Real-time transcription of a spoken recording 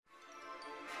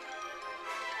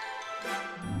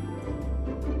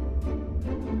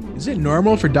Is it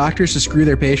normal for doctors to screw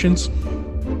their patients?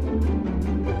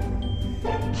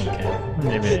 Okay,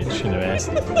 maybe I shouldn't have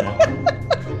asked that.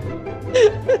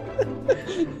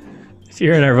 If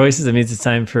you're hearing our voices, it means it's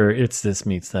time for It's This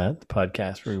Meets That, the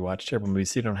podcast where we watch terrible movies.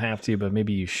 So you don't have to, but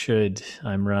maybe you should.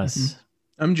 I'm Russ.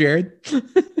 Mm-hmm. I'm Jared.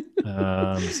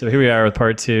 So here we are with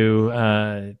part two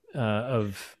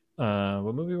of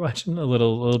what movie are we watching? A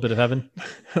little bit of heaven.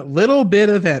 A little bit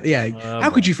of heaven. Yeah.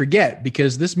 How could you forget?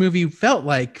 Because this movie felt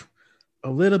like a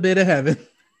little bit of heaven.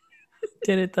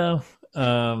 Did it though?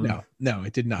 No,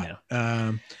 it did not.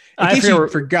 No. In case you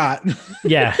forgot.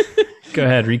 Yeah. Go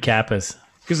ahead. Recap us.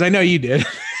 Because I know you did.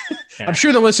 Yeah. I'm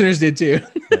sure the listeners did too.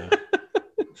 Yeah,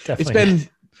 definitely.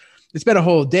 It's been a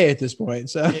whole day at this point.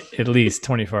 So at least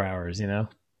 24 hours, you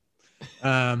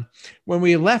know? When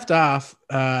we left off,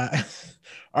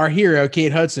 our hero,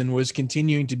 Kate Hudson, was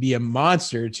continuing to be a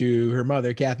monster to her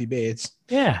mother, Kathy Bates.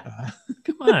 Yeah.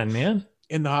 Come on, man.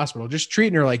 In the hospital, just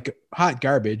treating her like hot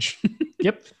garbage.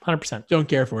 Yep. 100%. Don't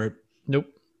care for it. Nope.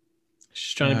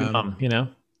 She's trying to be mom, you know?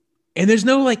 And there's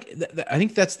no I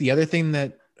think that's the other thing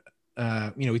that,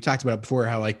 we talked about before,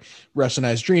 how like Russ and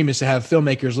I's dream is to have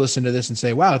filmmakers listen to this and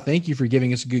say, wow, thank you for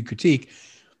giving us a good critique.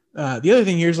 The other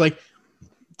thing here is like,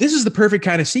 this is the perfect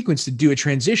kind of sequence to do a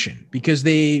transition because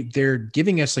they're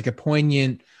giving us like a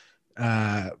poignant,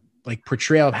 like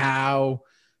portrayal of how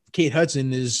Kate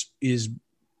Hudson is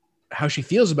how she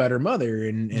feels about her mother.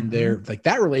 And they're like,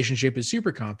 that relationship is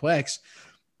super complex.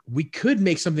 We could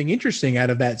make something interesting out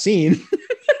of that scene.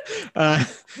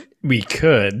 We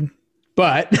could,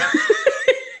 but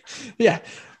yeah,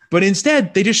 but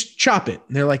instead they just chop it.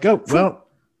 And they're like, oh, well,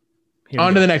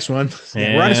 on to the next one.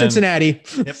 And we're on to Cincinnati.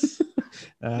 Yep.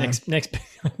 Next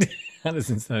out of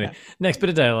Cincinnati. Yeah. Next bit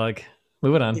of dialogue.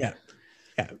 Move it on. Yeah.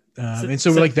 And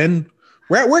so we're like, then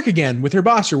we're at work again with her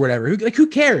boss or whatever. Who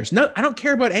cares? No, I don't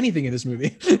care about anything in this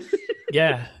movie.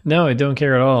 Yeah, no, I don't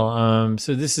care at all.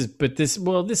 So this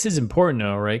is important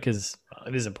though, right? Because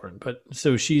it is important. But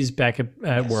so she's back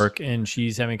at work and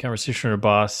she's having a conversation with her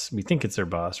boss. We think it's her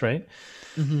boss, right?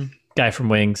 Mm-hmm. Guy from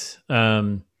Wings.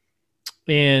 And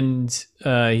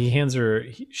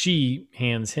she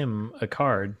hands him a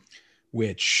card.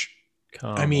 Which,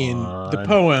 the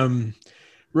poem,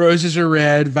 roses are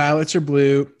red, violets are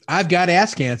blue. I've got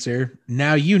ass cancer.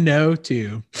 Now you know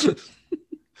too.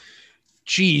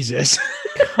 Jesus.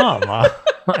 Come on.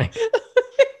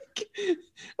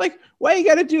 Like, why you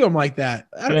got to do him like that?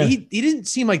 He didn't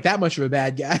seem like that much of a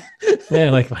bad guy.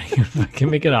 Yeah, like, I can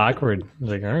make it awkward. I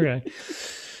was like, okay.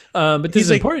 But this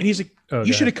is important. He's like,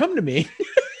 you should have come to me.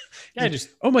 Yeah,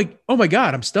 oh my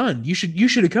God, I'm stunned. You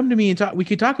should have come to me and talk. We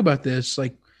could talk about this.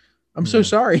 Like, I'm so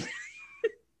sorry.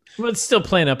 Well, it's still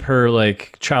playing up her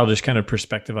like childish kind of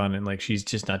perspective on it. And, like, she's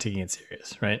just not taking it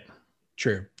serious, right?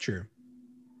 True.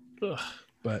 Ugh.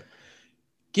 But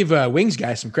give Wings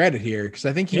guy some credit here because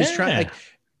I think he was trying. Like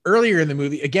earlier in the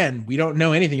movie, again, we don't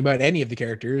know anything about any of the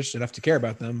characters enough to care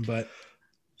about them. But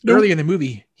earlier in the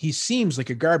movie, he seems like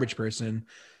a garbage person.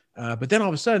 But then all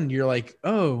of a sudden, you're like,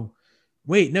 oh,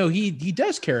 wait, no, he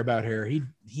does care about her.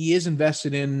 He is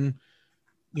invested in,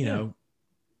 the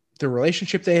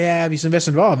relationship they have. He's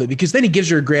invested in all of it because then he gives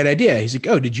her a great idea. He's like,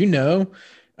 oh, did you know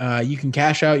you can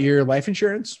cash out your life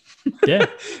insurance? Yeah.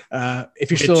 If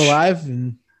you're still alive.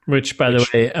 Which, by the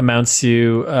way, amounts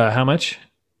to how much?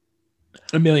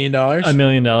 $1 million. $1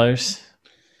 million.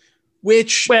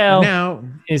 Which, now,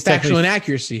 is factual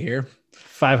inaccuracy here.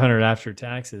 500 after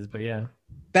taxes, but yeah.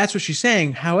 That's what she's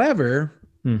saying. However,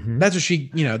 that's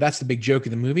what that's the big joke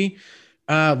of the movie.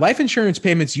 Life insurance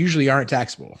payments usually aren't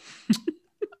taxable.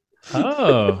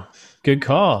 Oh, good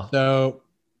call. So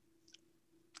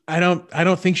I don't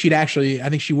think I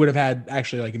think she would have had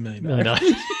actually like $1 million.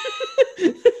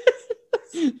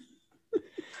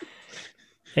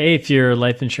 Hey, if you're a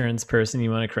life insurance person, you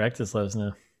want to correct us, let us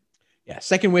know. Yeah.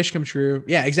 Second wish come true.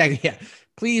 Yeah, exactly. Yeah.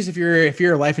 Please, if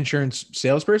you're a life insurance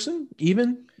salesperson,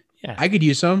 I could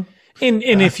use some. And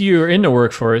if you're in the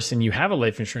workforce and you have a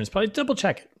life insurance, probably double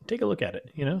check it. Take a look at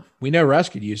it, We know Russ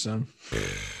could use some.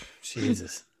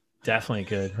 Jesus. Definitely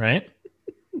good, right?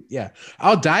 Yeah.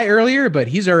 I'll die earlier, but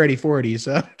he's already 40,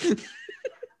 so.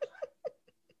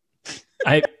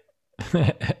 I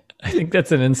think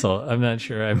that's an insult. I'm not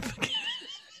sure.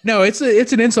 No, it's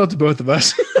an insult to both of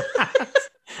us.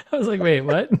 I was like, wait,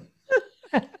 what?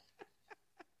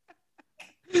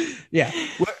 Yeah.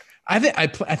 I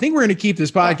think we're going to keep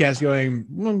this podcast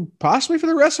going possibly for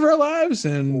the rest of our lives.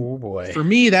 And for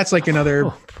me, that's like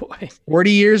another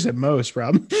 40 years at most,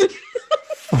 probably.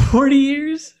 40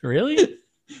 years? Really?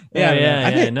 Yeah,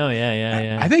 I don't know.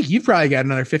 Yeah. I think you've probably got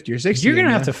another 50 or 60. You're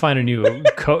gonna have to find a new you're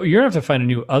gonna have to find a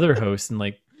new other host in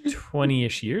like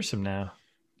 20-ish years from now.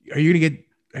 Are you gonna get?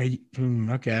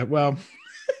 Okay. Well,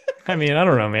 I mean, I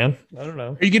don't know, man. I don't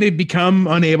know. are you gonna become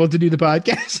unable to do the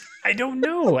podcast? I don't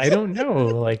know. Like,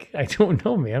 I don't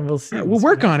know, man. We'll see. We'll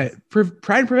work on it.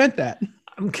 Try and prevent that.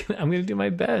 I'm gonna do my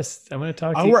best. I'm gonna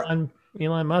talk to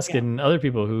Elon Musk and other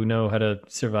people who know how to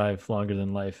survive longer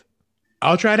than life.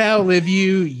 I'll try to outlive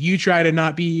you. You try to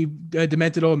not be a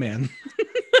demented old man.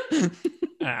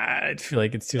 I feel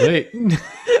like it's too late.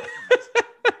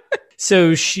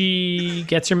 So she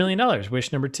gets her $1 million.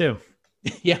 Wish number 2.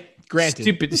 Yeah,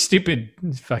 granted. Stupid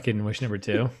fucking wish number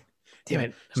 2. Damn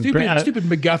it. Stupid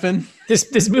MacGuffin.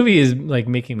 This movie is like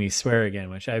making me swear again,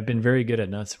 which I've been very good at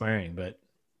not swearing, but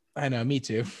I know, me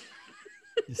too.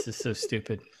 This is so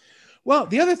stupid. Well,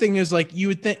 the other thing is like you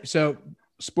would think, so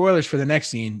spoilers for the next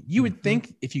scene, you would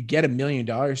think if you get $1 million,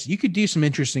 you could do some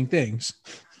interesting things.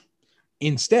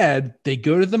 Instead, they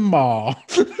go to the mall.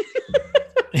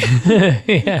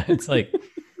 Yeah, it's like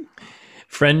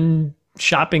friend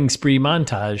shopping spree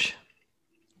montage.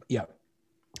 Yeah.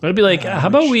 I'd be like, how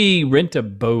about we rent a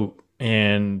boat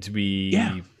and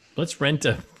let's rent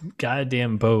a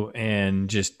goddamn boat and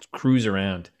just cruise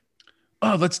around.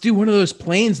 Oh, let's do one of those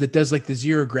planes that does like the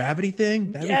zero gravity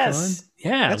thing. That'd be fun.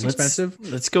 Yeah. That's expensive.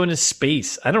 Let's go into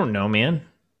space. I don't know, man.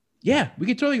 Yeah, we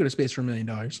could totally go to space for $1 million.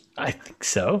 I think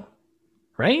so.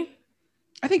 Right?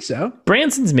 I think so.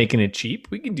 Branson's making it cheap.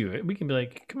 We can do it. We can be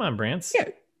like, come on, Brans. Yeah.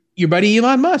 Your buddy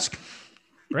Elon Musk.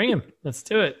 Bring him. Let's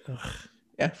do it. Ugh.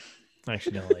 Yeah. I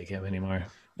actually don't like him anymore.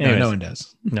 Anyways, no one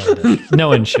does. No one does. No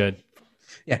one should.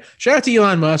 Yeah. Shout out to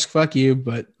Elon Musk. Fuck you.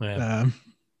 But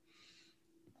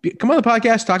come on the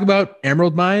podcast, talk about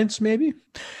Emerald Mines, maybe.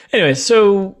 Anyway,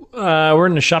 so we're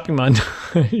in the shopping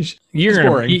montage. You're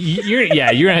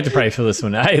gonna have to probably fill this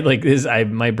one.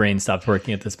 My brain stopped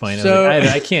working at this point. So,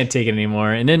 I can't take it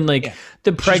anymore. And then the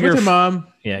pregnant, she's with her mom.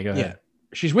 Yeah, go ahead. Yeah.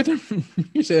 She's with her.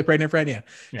 You say the pregnant friend. Yeah.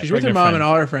 She's with her mom friend. and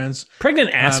all her friends. Pregnant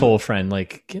asshole friend.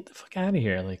 Like, get the fuck out of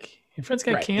here. Like, your friend's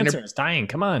got cancer. It's dying.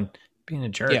 Come on, being a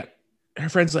jerk. Yeah. Her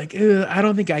friend's like, I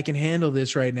don't think I can handle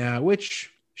this right now.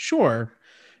 Which, sure.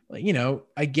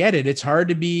 I get it. It's hard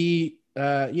to be,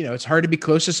 it's hard to be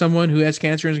close to someone who has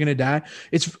cancer and is going to die.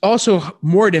 It's also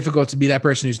more difficult to be that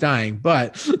person who's dying,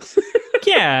 but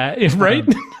yeah, right.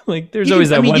 Like there's always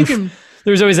that one.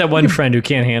 There's always that one friend who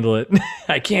can't handle it.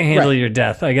 I can't handle your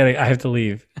death. I have to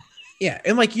leave. Yeah.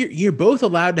 And like, you're both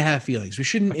allowed to have feelings. We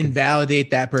shouldn't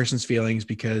invalidate that person's feelings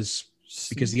because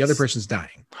the other person's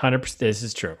dying. 100%. This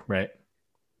is true. Right.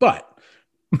 But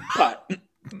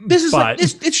this is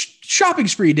it's shopping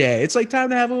spree day. It's like time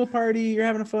to have a little party. You're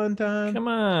having a fun time. Come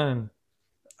on.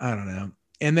 I don't know.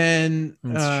 And then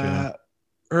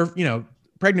her,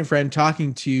 pregnant friend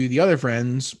talking to the other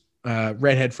friends,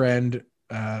 redhead friend,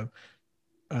 and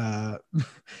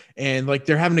like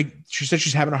she said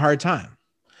she's having a hard time.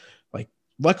 Like,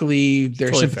 luckily they're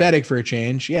totally sympathetic for a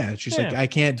change. Yeah. She's like, I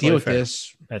can't deal with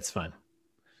this. That's fine.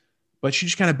 But she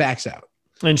just kind of backs out.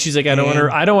 And she's like, I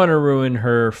don't want to ruin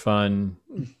her fun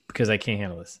because I can't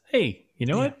handle this. Hey, you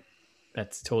know what?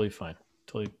 That's totally fine.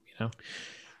 Totally,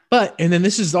 But, and then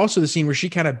this is also the scene where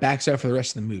she kind of backs out for the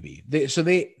rest of the movie.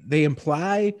 They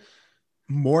imply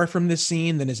more from this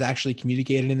scene than is actually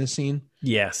communicated in this scene.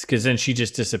 Yes, because then she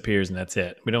just disappears and that's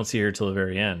it. We don't see her till the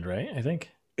very end, right? I think.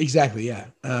 Exactly, yeah.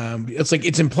 It's like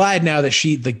it's implied now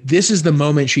that this is the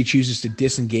moment she chooses to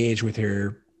disengage with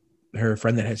her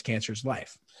friend that has cancer's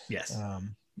life. Yes.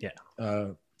 And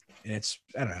it's,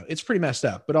 I don't know, it's pretty messed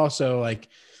up, but also like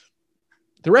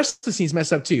the rest of the scene's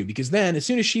messed up too, because then as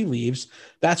soon as she leaves,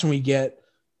 that's when we get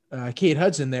Kate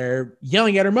Hudson there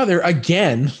yelling at her mother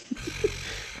again,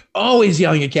 always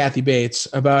yelling at Kathy Bates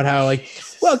about how like,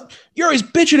 well, you're always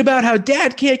bitching about how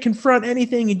dad can't confront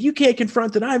anything and you can't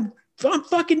confront that I'm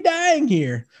fucking dying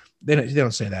here. They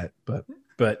don't say that,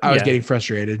 but I was getting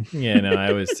frustrated. Yeah, no,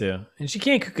 I was too. And she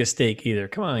can't cook a steak either.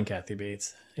 Come on, Kathy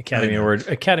Bates. Academy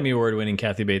Award winning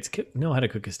Kathy Bates know how to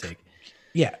cook a steak.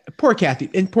 Yeah, poor Kathy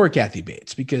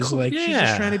Bates because she's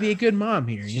just trying to be a good mom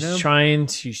here. She's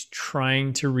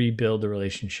trying to rebuild the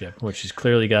relationship, which has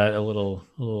clearly got a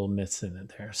little myths in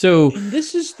it there. So and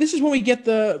this is when we get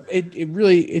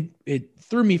it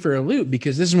threw me for a loop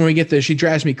because this is when we get the she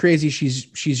drives me crazy.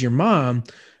 She's your mom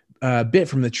bit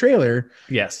from the trailer.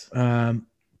 Yes.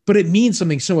 But it means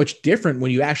something so much different when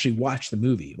you actually watch the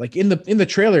movie. Like in the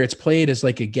trailer, it's played as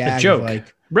like a gag, a joke.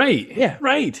 Like right, yeah,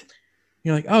 right.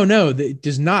 You're like, oh no, it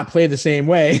does not play the same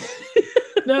way.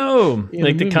 No,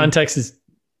 like the context is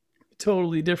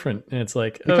totally different, and it's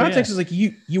like the context is like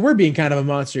you were being kind of a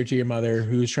monster to your mother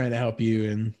who's trying to help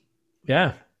you, and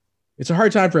Yeah. It's a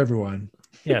hard time for everyone.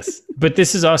 Yes. But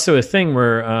this is also a thing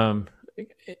where I'm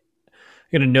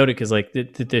going to note it because like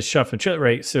this shuffle,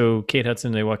 right? So Kate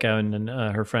Hudson, they walk out and then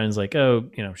her friend's like, oh,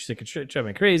 she's like, it's driving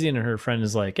me crazy. And her friend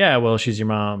is like, yeah, well, she's your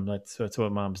mom. That's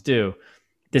what moms do.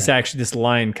 This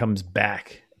line comes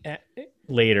back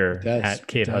later at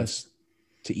Kate Hudson.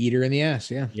 To eat her in the ass,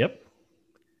 yeah. Yep.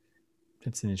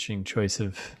 That's an interesting choice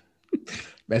of...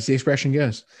 That's the expression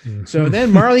goes. So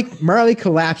then Marley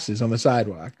collapses on the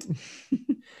sidewalk.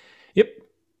 Yep.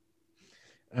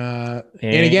 And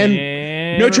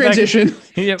again, no transition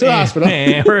to the hospital.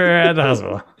 We're at the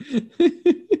hospital.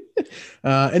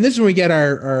 And this is when we get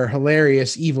our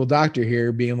hilarious evil doctor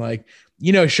here being like,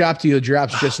 shop till you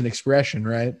drop's just an expression,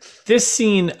 right? This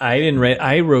scene, I didn't write.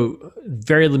 I wrote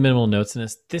very minimal notes in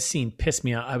this. This scene pissed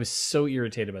me off. I was so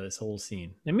irritated by this whole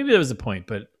scene. And maybe that was the point,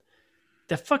 but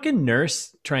the fucking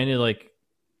nurse trying to like...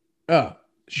 Oh,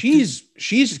 she's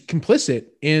complicit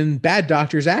in bad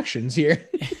doctor's actions here.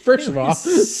 First of all,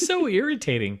 so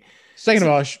irritating. Second of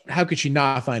all, how could she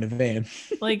not find a vein?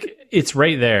 Like, it's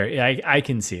right there. I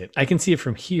can see it. I can see it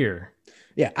from here.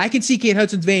 Yeah, I can see Kate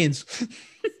Hudson's veins.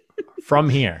 From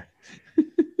here.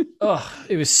 Oh,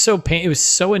 it was so it was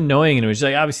so annoying, and it was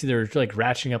like obviously they were like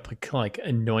ratcheting up like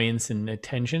annoyance and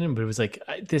attention, but it was like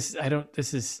this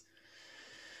is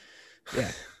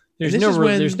yeah. There's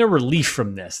no relief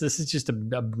from this. This is just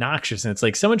obnoxious, and it's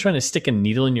like someone trying to stick a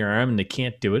needle in your arm and they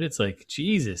can't do it. It's like,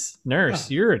 Jesus, nurse,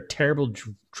 you're a terrible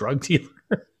drug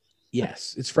dealer.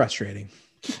 Yes, it's frustrating.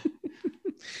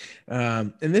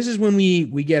 And this is when we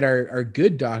get our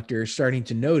good doctor starting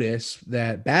to notice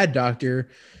that bad doctor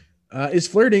is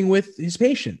flirting with his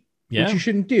patient, which you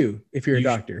shouldn't do if you're a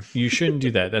doctor. You shouldn't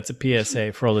do that. That's a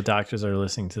PSA for all the doctors that are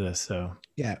listening to this. So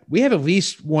yeah, we have at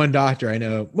least one doctor I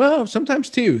know, well, sometimes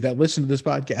two, that listen to this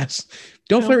podcast.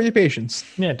 Don't flirt with your patients.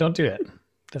 Yeah, don't do it.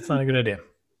 That's not a good idea.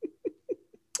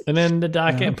 And then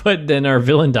but then our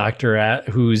villain doctor,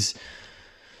 who's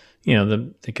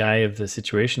the guy of the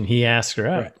situation, he asks her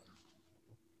out. Right.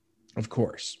 Of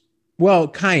course. Well,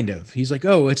 kind of. He's like,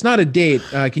 oh, it's not a date.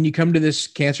 Can you come to this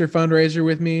cancer fundraiser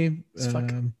with me? He's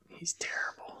terrible.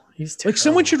 He's terrible. Like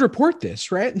someone should report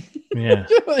this, right? Yeah.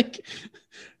 Like,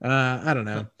 I don't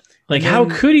know. Like, how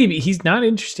could he be? He's not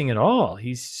interesting at all.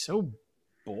 He's so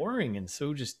boring and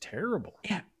so just terrible.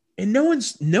 Yeah. And no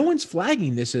one's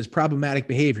flagging this as problematic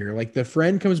behavior. Like the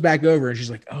friend comes back over and she's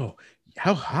like, oh,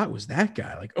 how hot was that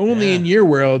guy? Like only in your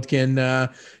world can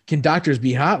doctors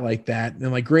be hot like that?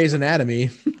 And like Grey's Anatomy.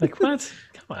 Like what?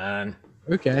 Come on.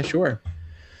 Okay, sure.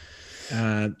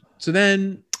 So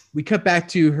then we cut back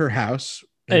to her house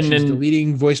and she's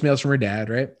deleting voicemails from her dad,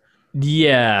 right?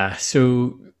 Yeah.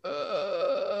 So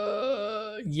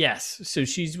yes. So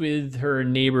she's with her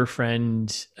neighbor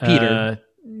friend Peter.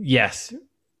 Yes.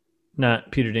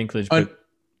 Not Peter Dinklage, but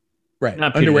right.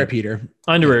 Not Underwear Peter.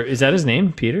 Underwear. Is that his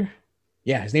name? Peter?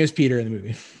 Yeah, his name is Peter in the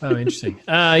movie. Oh, interesting.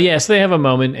 Yeah, so they have a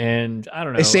moment, and I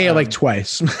don't know. They say it like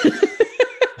twice.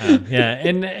 Yeah,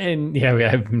 and yeah, we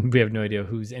have no idea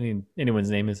who's anyone's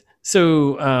name is.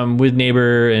 So with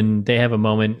neighbor, and they have a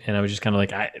moment, and I was just kind of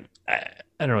like, I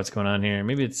don't know what's going on here.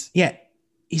 Maybe it's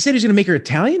He said he's going to make her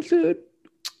Italian food,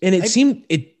 and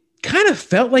it kind of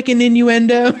felt like an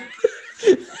innuendo.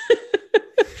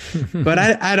 But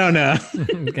I don't know.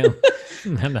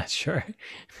 I'm not sure.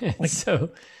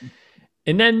 So.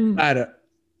 And then, and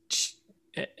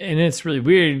it's really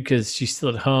weird because she's still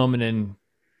at home, and then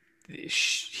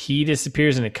he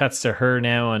disappears, and it cuts to her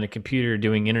now on a computer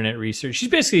doing internet research. She's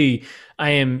basically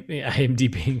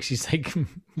IMDbing. She's like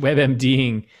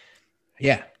WebMDing,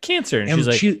 cancer, and she's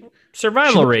like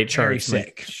survival rate chart.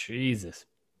 Like, Jesus,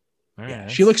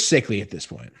 she looks sickly at this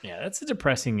point. Yeah, that's a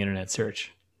depressing internet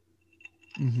search.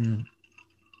 Mm-hmm.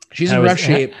 She's in rough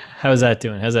shape. How's that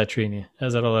doing? How's that treating you?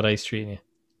 How's that all that ice treating you?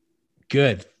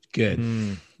 Good.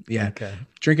 Yeah. Okay.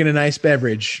 Drinking a nice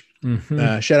beverage.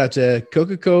 Mm-hmm. Shout out to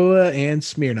Coca-Cola and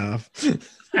Smirnoff.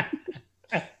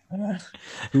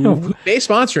 who may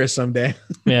sponsor us someday.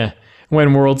 Yeah.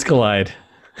 When worlds collide.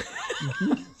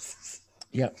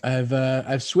 Yeah.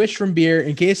 I've switched from beer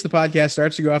in case the podcast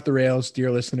starts to go off the rails,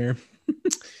 dear listener.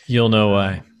 You'll know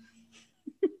why.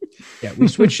 Yeah. We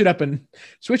switched it up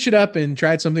and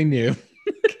tried something new.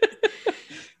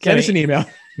 Send us an email.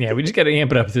 Yeah, we just got to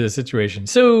amp it up to the situation.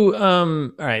 So,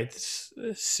 all right.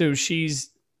 So she's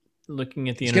looking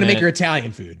at the internet. He's going to make her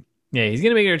Italian food. Yeah, he's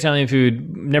going to make her Italian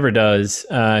food. Never does.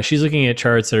 She's looking at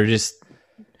charts that are just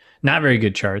not very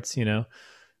good charts,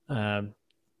 Not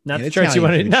the charts you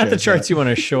want to, not the charts you want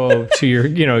to show to your,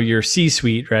 your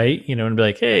C-suite, right? And be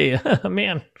like, hey,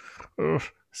 man,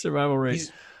 survival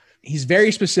rate. He's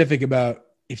very specific about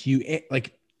if you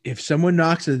like if someone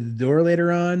knocks at the door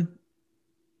later on,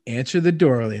 answer the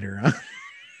door later on.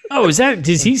 Oh,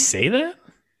 does he say that?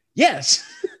 Yes.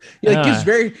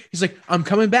 He's like, I'm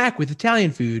coming back with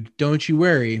Italian food. Don't you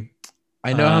worry.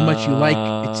 I know how much you like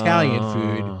Italian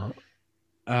food.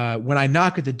 When I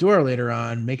knock at the door later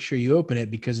on, make sure you open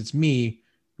it because it's me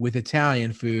with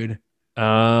Italian food. Oh,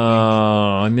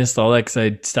 I missed all that because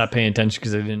I stopped paying attention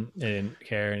because I didn't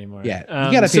care anymore. Yeah,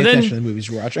 you gotta pay attention to the movies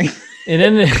you're watching. And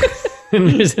then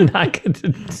there's a knock at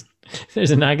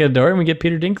the door, and we get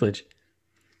Peter Dinklage.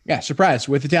 Yeah, surprise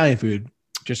with Italian food.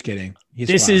 Just kidding.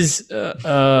 This is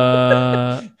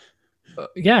yeah,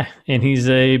 and he's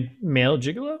a male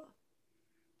gigolo.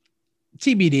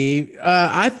 TBD.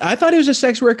 I thought he was a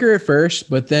sex worker at first,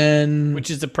 but then, which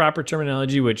is the proper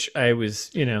terminology, which I was,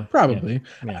 probably.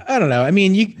 Yeah. I don't know. I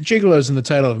mean, gigolo's in the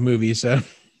title of a movie, so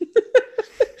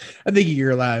I think you're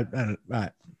allowed. I don't know.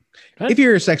 If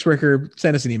you're a sex worker,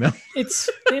 send us an email. They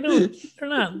don't.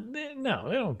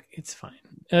 It's fine.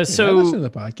 So listen to the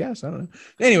podcast. I don't know.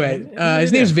 Anyway,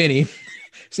 his name's Vinny.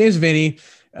 His name's Vinny,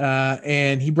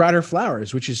 and he brought her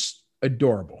flowers, which is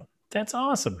adorable. That's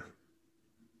awesome.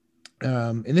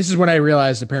 And this is when I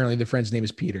realized apparently the friend's name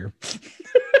is Peter.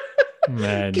 I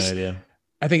had no idea.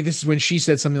 I think this is when she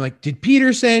said something like, "Did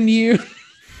Peter send you?"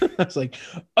 I was like,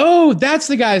 "Oh, that's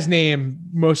the guy's name."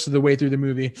 Most of the way through the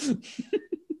movie.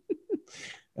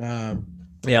 Yeah,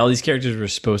 all these characters we're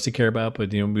supposed to care about,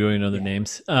 but we don't know their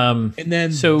names. And then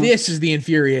this is the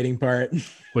infuriating part.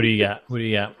 What do you got?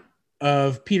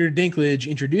 Of Peter Dinklage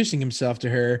introducing himself to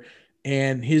her,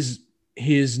 and his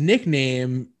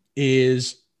nickname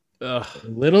is a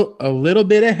little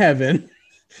bit of heaven.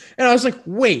 And I was like,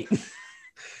 wait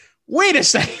a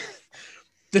second.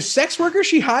 The sex worker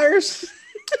she hires?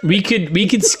 We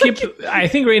could skip. I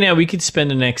think right now we could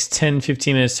spend the next 10,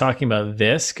 15 minutes talking about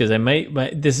this because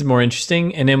this is more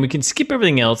interesting. And then we can skip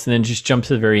everything else and then just jump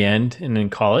to the very end and then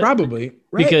call it. Probably.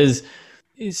 Right? Because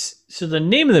so the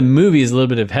name of the movie is A Little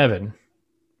Bit of Heaven.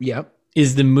 Yep.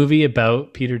 Is the movie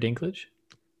about Peter Dinklage?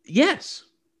 Yes.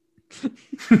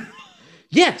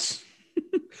 Yes.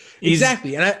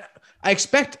 Exactly. And I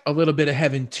expect A Little Bit of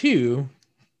Heaven 2,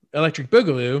 Electric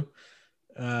Boogaloo,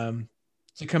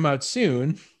 to come out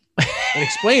soon and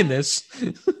explain this.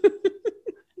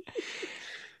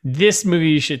 This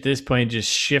movie should at this point just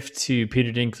shift to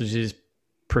Peter Dinklage's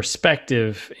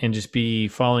perspective and just be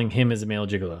following him as a male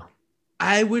gigolo.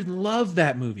 I would love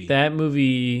that movie. That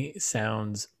movie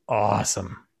sounds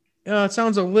awesome. It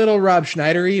sounds a little Rob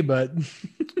Schneider-y, but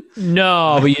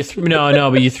but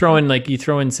you throw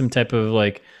in some type of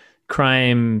like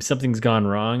crime, something's gone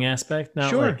wrong aspect. Not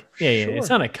sure. Like, yeah. It's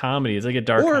not a comedy. It's like a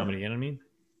dark comedy. You know what I mean?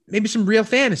 Maybe some real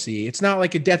fantasy. It's not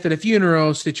like a death at a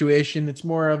funeral situation. It's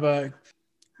more of a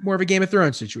Game of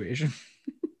Thrones situation.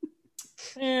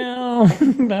 Well, I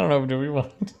don't know. Do we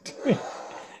want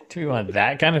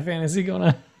that kind of fantasy going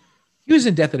on? He was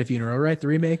in Death at a Funeral, right? The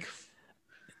remake.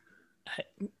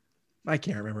 I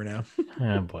can't remember now.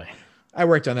 Oh boy. I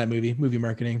worked on that movie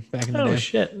marketing back in the day. Oh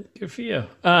shit. Good for you.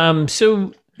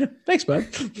 So thanks, bud.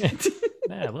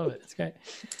 I love it. It's great.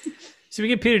 So we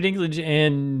get Peter Dinklage,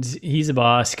 and he's a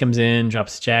boss. He comes in,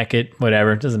 drops a jacket,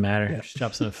 whatever. It doesn't matter. Yeah. Just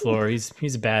drops on the floor. He's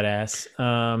a badass.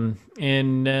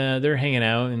 And they're hanging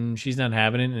out, and she's not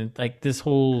having it. And like this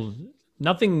whole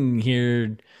nothing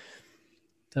here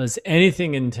does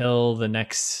anything until the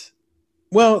next.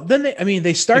 Well, then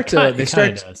they start to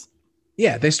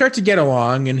get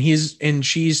along, and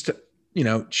she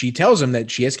tells him that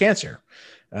she has cancer.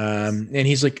 And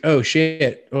he's like, "Oh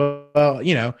shit. Well,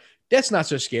 that's not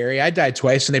so scary. I died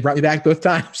twice and they brought me back both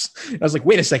times." I was like,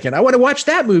 wait a second. I want to watch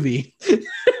that movie.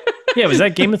 Yeah. Was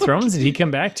that Game of Thrones? Did he come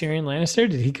back? Tyrion Lannister?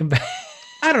 Did he come back?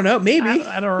 I don't know. Maybe.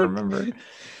 I don't remember.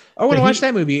 I want to watch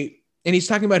that movie. And he's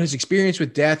talking about his experience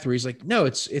with death where he's like, no,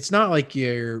 it's not like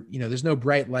there's no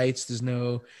bright lights. There's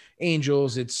no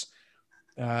angels. It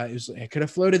was I could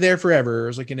have floated there forever. It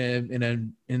was like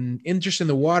in just in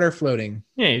the water floating.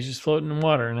 Yeah. He's just floating in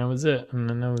water and that was it. And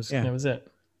then that was it.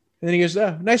 And then he goes,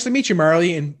 "Oh, nice to meet you,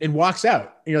 Marley," and walks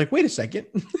out. And you're like, wait a second.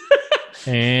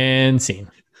 And scene.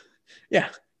 Yeah.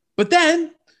 But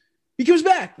then he comes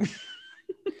back.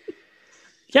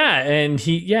 Yeah. And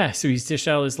so he's dished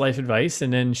out his life advice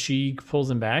and then she pulls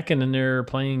him back and then they're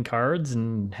playing cards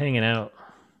and hanging out.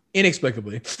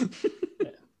 Inexplicably.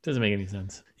 Doesn't make any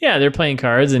sense. Yeah, they're playing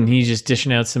cards and he's just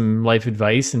dishing out some life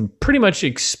advice and pretty much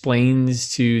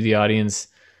explains to the audience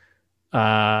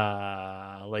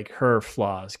like her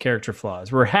flaws, character flaws.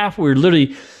 We're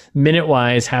literally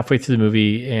minute-wise halfway through the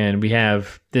movie, and we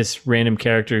have this random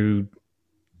character who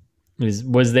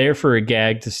was there for a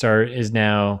gag to start, is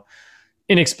now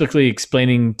inexplicably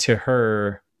explaining to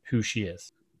her who she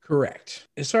is. Correct.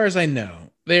 As far as I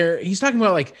know, he's talking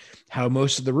about like how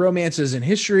most of the romances in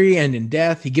history end in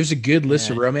death. He gives a good list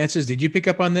of romances. Did you pick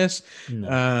up on this?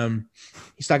 No.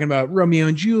 He's talking about Romeo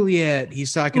and Juliet.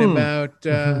 He's talking about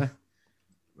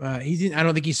he didn't. I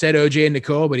don't think he said OJ and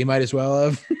Nicole, but he might as well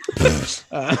have.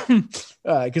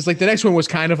 Because like the next one was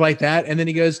kind of like that, and then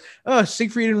he goes, "Oh,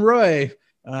 Siegfried and Roy,"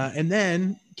 and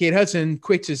then Kate Hudson,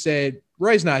 quick to say,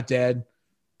 "Roy's not dead.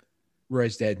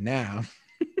 Roy's dead now."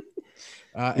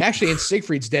 Actually, and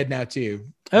Siegfried's dead now too.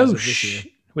 Oh,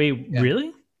 wait, Yeah.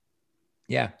 Really?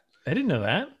 Yeah, I didn't know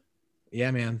that.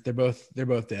 yeah, man. They're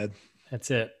both dead. That's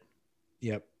it.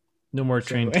 Yep. No more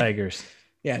trained tigers.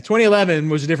 Yeah, 2011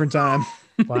 was a different time.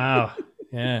 Wow.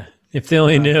 Yeah. If they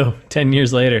only knew 10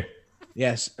 years later.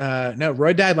 Yes. No,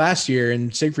 Roy died last year,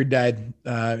 and Siegfried died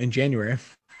in January.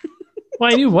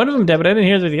 Well, I knew one of them died, but I didn't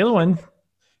hear the other one.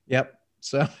 Yep.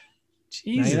 So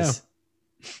Jesus.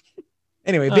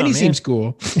 Anyway, Vinny seems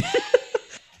cool.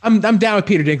 I'm down with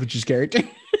Peter Dinklage's character.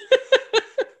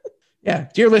 Yeah,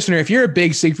 dear listener, if you're a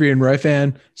big Siegfried and Roy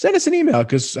fan, send us an email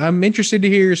because I'm interested to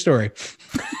hear your story.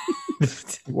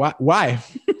 Why?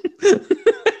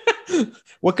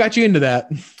 What got you into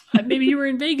that? Maybe you were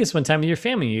in Vegas one time with your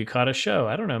family. You caught a show.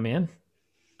 I don't know, man.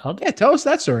 Yeah, tell us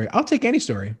that story. I'll take any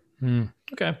story.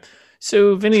 Okay.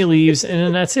 So Vinny leaves, and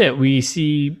then that's it. We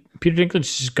see Peter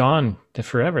Dinklage is gone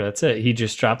forever. That's it. He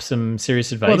just drops some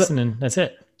serious advice, and then that's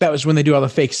it. That was when they do all the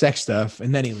fake sex stuff,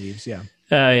 and then he leaves. Yeah.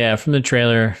 Yeah, from the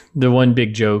trailer, the one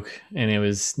big joke, and it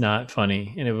was not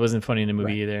funny, and it wasn't funny in the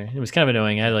movie either. It was kind of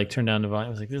annoying. I had to like turn down the volume. I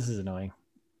was like, "This is annoying."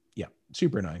 Yeah,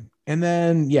 super annoying. And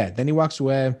then then he walks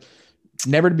away,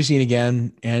 never to be seen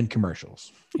again, and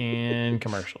commercials.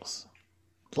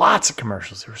 Lots of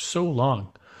commercials. They were so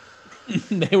long.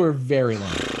 They were very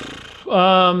long.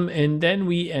 And then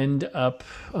we end up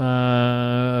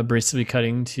basically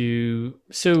cutting to.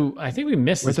 So I think we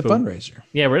missed this. We're at the fundraiser.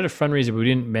 Yeah, we're at a fundraiser, but we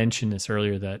didn't mention this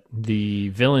earlier that the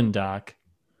villain doc.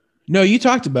 No, you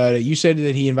talked about it. You said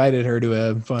that he invited her to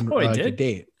a a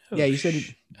date. Oh, yeah, you said.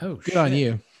 Good on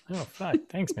you. Oh, fuck.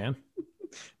 Thanks, man.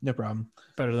 No problem.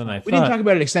 Better than I thought. We didn't talk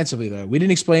about it extensively, though. We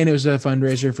didn't explain it was a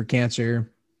fundraiser for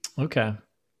cancer. Okay.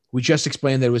 We just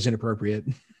explained that it was inappropriate.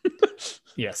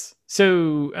 Yes.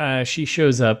 So she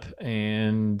shows up,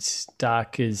 and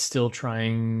Doc is still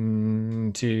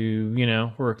trying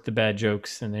to, work the bad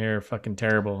jokes, and they're fucking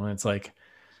terrible. And it's like,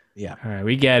 yeah, all right,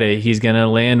 we get it. He's going to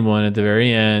land one at the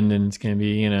very end, and it's going to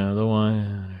be, the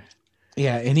one.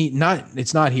 Yeah, and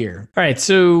it's not here. All right,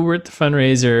 so we're at the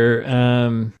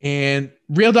fundraiser. And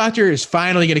Real Doctor is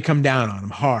finally going to come down on him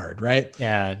hard, right?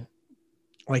 Yeah.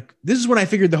 Like, this is when I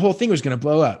figured the whole thing was going to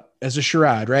blow up as a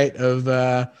charade, right?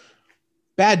 Of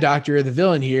Bad Doctor, the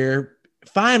villain here,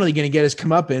 finally going to get his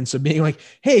comeuppance. So being like,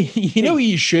 hey, what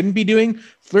you shouldn't be doing?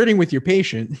 Flirting with your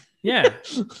patient. Yeah.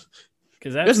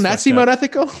 Because doesn't that seem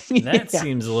unethical? That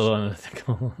seems a little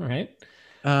unethical, right?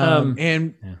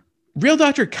 And Real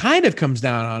Doctor kind of comes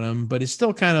down on him, but is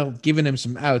still kind of giving him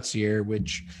some outs here,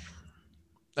 which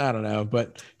I don't know,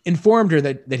 but informed her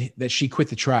that she quit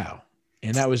the trial.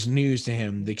 And that was news to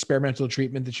him. The experimental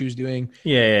treatment that she was doing.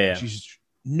 Yeah. She's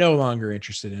no longer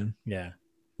interested in. Yeah.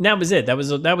 And that was it. That was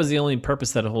the only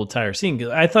purpose of that whole entire scene. 'Cause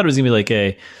I thought it was gonna be like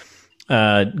a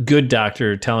good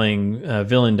doctor telling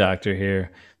villain doctor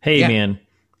here, "Hey, man,"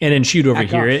 and then she'd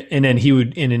overhear it, and then he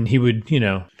would,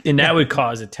 and that would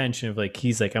cause a tension of like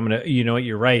he's like, "I'm gonna, you know what?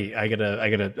 You're right.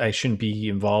 I shouldn't be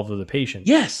involved with a patient."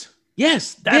 Yes.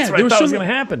 That's what I thought was gonna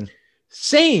happen.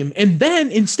 Same. And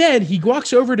then instead he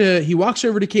walks over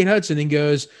to Kate Hudson and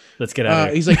goes, "Let's get out of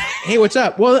here." He's like, "Hey, what's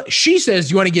up?" Well, she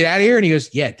says, "You want to get out of here?" And he goes,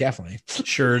 "Yeah, definitely."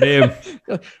 Sure do.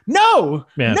 No.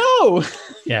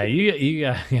 Yeah,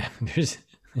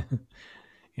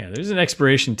 there's an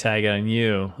expiration tag on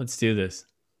you. Let's do this.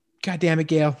 God damn it,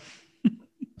 Gail.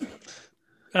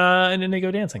 And then they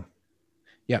go dancing.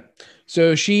 Yeah.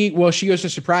 So she goes to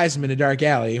surprise him in a dark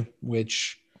alley,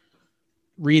 which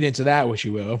read into that what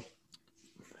you will.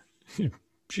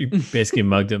 She basically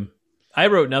mugged him. I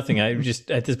wrote nothing. I just,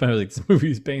 at this point, I was like, this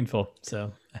movie is painful.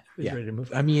 So I was ready to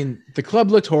move. I mean, the club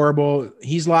looked horrible.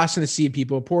 He's lost in the sea of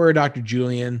people. Poor Dr.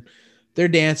 Julian. They're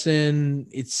dancing.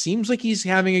 It seems like he's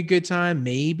having a good time.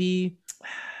 Maybe.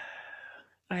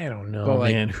 I don't know,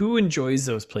 man. Who enjoys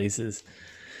those places?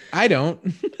 I don't.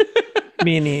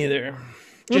 Me neither.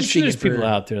 Just there's people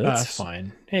out there. That's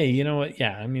fine. Hey, you know what?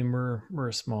 Yeah, I mean, we're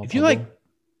a small. If you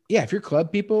if you're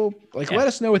club people, let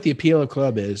us know what the appeal of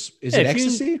club is. Is it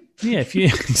ecstasy? If you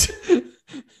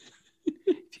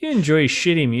enjoy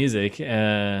shitty music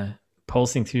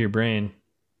pulsing through your brain,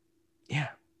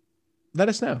 let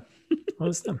us know. Let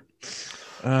us know.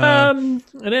 And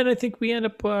then I think we end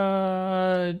up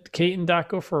Kate and Doc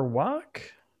go for a walk.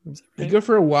 They go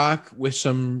for a walk with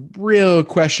some real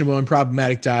questionable and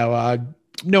problematic dialogue.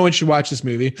 No one should watch this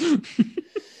movie.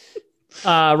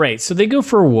 Right. So they go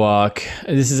for a walk.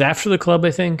 This is after the club,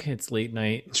 I think. It's late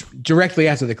night. It's directly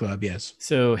after the club, yes.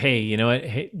 So, hey, you know what?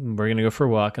 Hey, we're going to go for a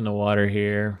walk in the water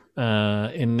here.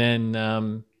 And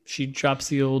then she drops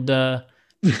the old to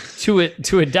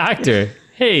a doctor.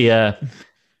 Hey,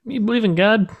 you believe in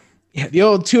God? Yeah, the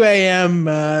old 2 a.m.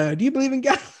 Do you believe in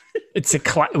God? It's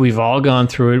we've all gone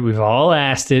through it. We've all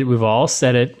asked it. We've all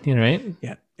said it, right?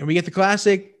 Yeah. And we get the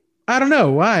classic, I don't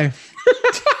know, why?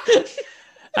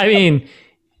 I mean,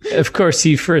 of course,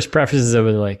 he first prefaces it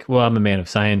with like, well, I'm a man of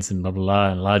science and blah, blah,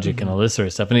 blah, and logic and all this sort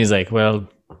of stuff. And he's like, well,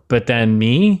 but then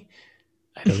me?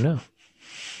 I don't know.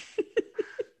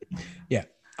 Yeah.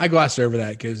 I glossed over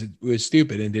that because it was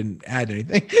stupid and didn't add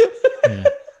anything. Yeah.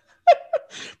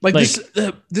 Like this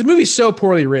movie's so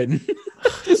poorly written.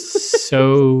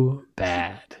 So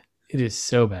bad. It is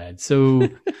so bad. So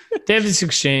they have this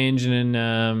exchange and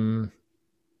then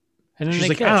She's they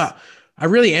like, kiss. I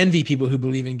really envy people who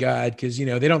believe in God because, they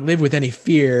don't live with any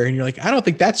fear. And you're like, I don't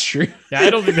think that's true. Yeah, I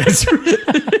don't think that's true.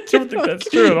 I don't think that's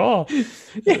true at all.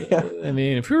 Yeah. I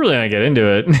mean, if we really want to get into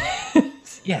it.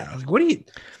 Yeah. I was like, what do you...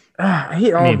 I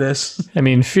hate all of this. I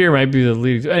mean, fear might be the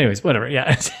lead. Anyways, whatever.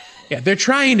 Yeah. Yeah, they're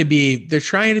trying to be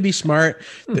smart,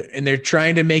 and they're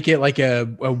trying to make it like a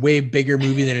way bigger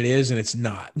movie than it is, and it's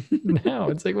not. No,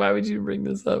 it's like, why would you bring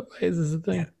this up? Why is this a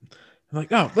thing? Yeah. I'm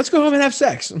like, oh, let's go home and have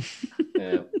sex.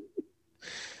 Yeah.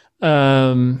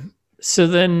 So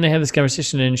then they have this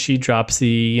conversation, and she drops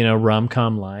the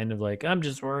rom-com line of like, I'm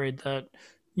just worried that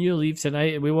you leave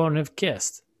tonight and we won't have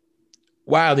kissed.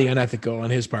 Wildly unethical on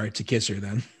his part to kiss her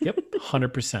then. Yep,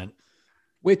 100%.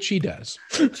 Which she does.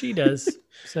 She does.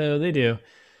 So they do.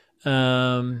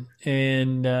 And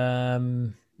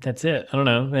that's it. I don't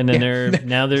know. And then they're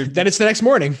then it's the next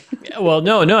morning. Well,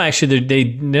 no, actually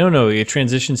it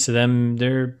transitions to them.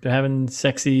 They're having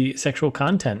sexual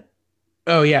content.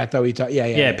 Oh yeah, I thought we talked.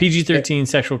 Yeah. PG-13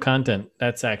 sexual content.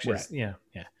 That's actually right. Yeah.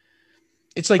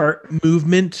 It's like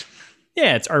movement.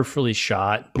 Yeah, it's artfully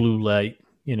shot, blue light.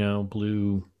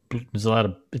 Blue. There's a lot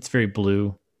of. It's very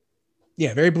blue.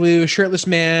 Yeah, very blue. Shirtless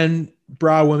man,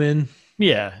 bra woman.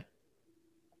 Yeah.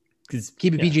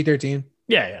 Keep it PG-13.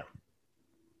 Yeah.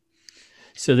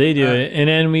 So they do it, and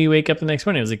then we wake up the next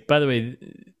morning. I was like, by the way,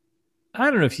 I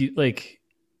don't know if you like.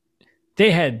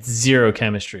 They had zero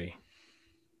chemistry.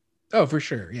 Oh, for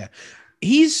sure. Yeah,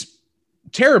 he's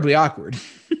terribly awkward.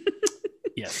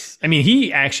 Yes, I mean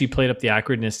he actually played up the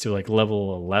awkwardness to like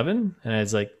level 11, and I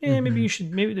was like, maybe you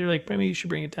should. Maybe they're like, maybe you should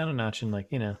bring it down a notch, and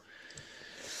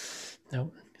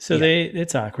no. So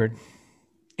it's awkward.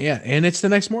 Yeah, and it's the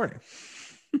next morning.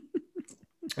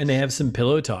 And they have some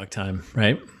pillow talk time,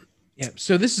 right? Yeah.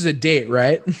 So this is a date,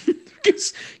 right?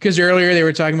 Because earlier they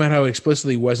were talking about how it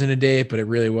explicitly wasn't a date, but it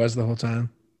really was the whole time.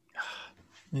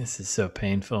 This is so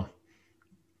painful.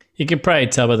 You can probably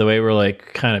tell by the way we're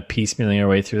like kind of piecemealing our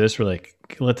way through this. We're like,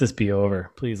 let this be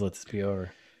over. Please let this be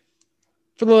over.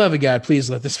 For the love of God, please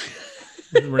let this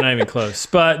be. We're not even close.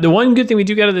 But the one good thing we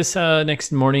do get out of this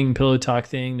next morning pillow talk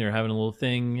thing, they're having a little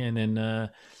thing, and then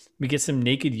we get some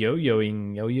naked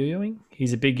yo-yoing.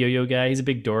 He's a big yo-yo guy. He's a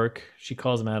big dork. She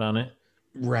calls him out on it.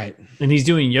 Right. And he's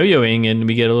doing yo-yoing, and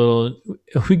we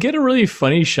get a really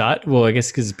funny shot. Well, I guess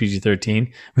because it's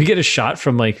PG-13. We get a shot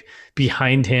from like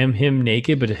behind him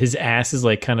naked, but his ass is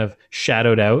like kind of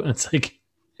shadowed out. And it's like,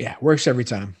 yeah, works every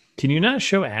time. Can you not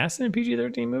show ass in a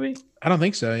PG-13 movie? I don't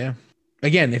think so. Yeah.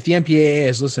 Again, if the MPAA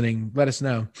is listening, let us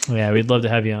know. Yeah, we'd love to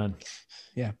have you on.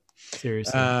 Yeah.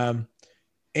 Seriously.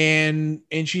 And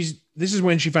this is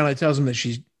when she finally tells him that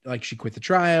she quit the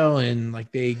trial, and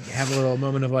like they have a little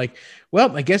moment of like,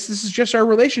 well, I guess this is just our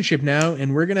relationship now,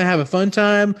 and we're gonna have a fun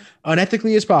time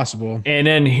unethically as possible. And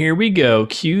then here we go.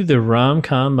 Cue the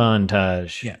rom-com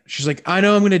montage. Yeah. She's like, I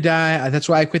know I'm gonna die. That's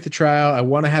why I quit the trial. I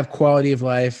want to have quality of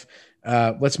life.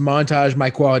 Let's montage my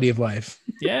quality of life.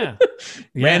 Yeah.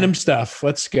 Random stuff.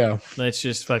 Let's go. Let's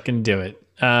just fucking do it.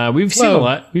 We've seen a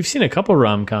lot. We've seen a couple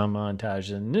rom-com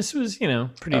montages, and this was,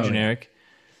 pretty generic.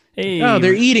 Hey,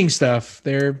 they're eating stuff.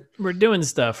 We're doing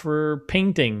stuff. We're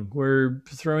painting. We're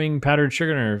throwing powdered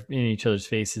sugar in each other's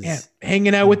faces. Yeah,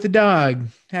 hanging out with the dog,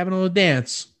 having a little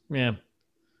dance. Yeah.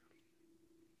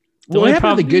 What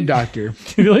happened to the good doctor?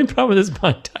 The only problem with this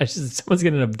montage is someone's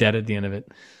getting up dead at the end of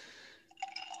it.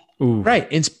 Ooh. Right.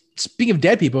 And speaking of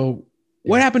dead people,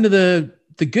 what happened to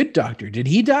the good doctor? Did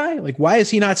he die? Like, why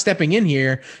is he not stepping in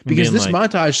here? Because this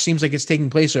montage seems like it's taking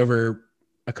place over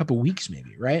a couple weeks,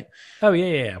 maybe, right? Oh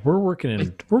yeah. We're working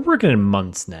in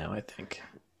months now, I think.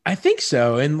 I think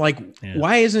so. And like,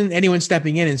 why isn't anyone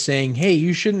stepping in and saying, "Hey,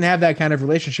 you shouldn't have that kind of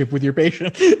relationship with your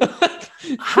patient"?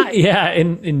 Yeah,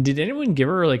 and did anyone give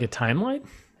her like a timeline?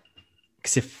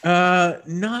 Because if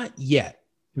not yet.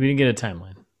 We didn't get a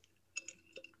timeline.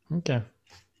 Okay.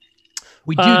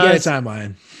 We do get a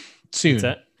timeline soon. What's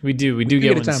that? We do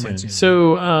get one soon.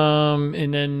 So,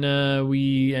 and then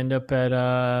we end up at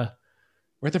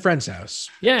we're at the friend's house.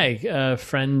 Yeah,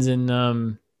 friends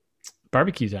and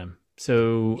barbecue time.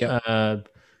 So,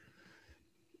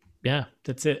 yeah,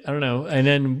 that's it. I don't know. And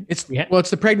then it's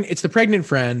the pregnant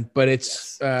friend, but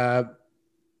it's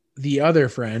the other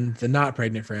friend, the not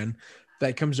pregnant friend,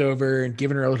 that comes over and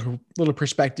giving her a little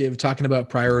perspective, talking about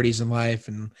priorities in life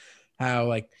and how,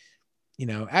 like, you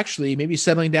know, actually maybe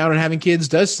settling down and having kids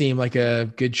does seem like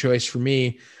a good choice for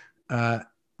me.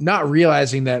 Not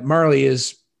realizing that Marley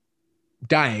is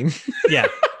dying. Yeah.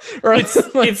 Or it's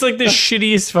like the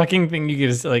shittiest fucking thing you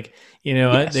could, like, you know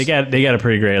what? They got a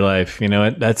pretty great life. You know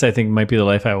what? That's, I think, might be the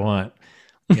life I want.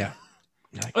 Yeah.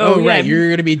 Like, right. You're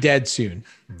going to be dead soon.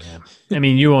 Yeah. I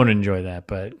mean, you won't enjoy that,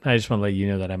 but I just want to let you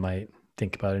know that I might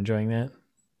think about enjoying that.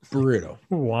 Brutal.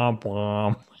 Womp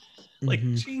womp. Like,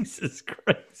 Jesus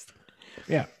Christ.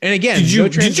 Yeah. And again,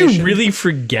 did you really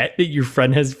forget that your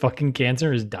friend has fucking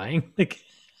cancer, is dying? Like,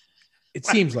 it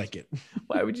seems like it.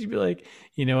 Why would you be like,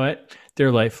 you know what?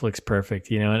 Their life looks perfect.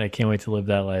 You know, and I can't wait to live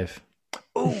that life.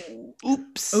 Oh,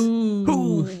 oops.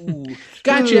 Ooh.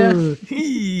 Gotcha.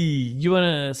 You want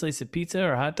a slice of pizza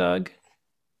or a hot dog?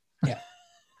 Yeah.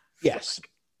 Yes.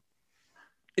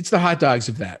 It's the hot dogs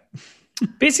of that.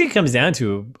 Basically, it comes down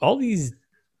to all these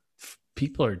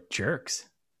people are jerks.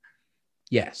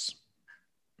 Yes.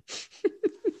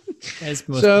 As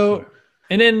most people.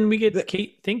 And then we get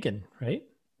Kate thinking, right?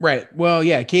 Right. Well,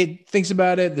 yeah, Kate thinks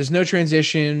about it. There's no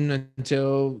transition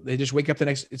until they just wake up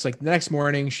the next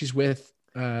morning. She's with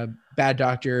bad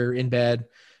doctor in bed.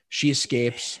 She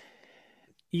escapes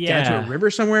down to a river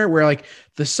somewhere where, like,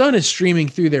 the sun is streaming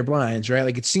through their blinds, right?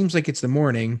 Like, it seems like it's the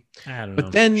morning. I don't know.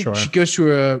 But then she goes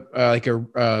to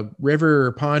a river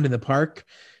or pond in the park,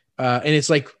 and it's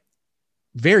like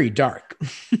very dark.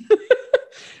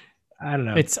 I don't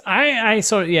know. I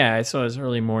saw it was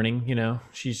early morning, you know.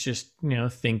 She's just, you know,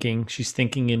 thinking. She's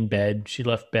thinking in bed. She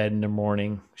left bed in the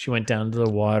morning. She went down to the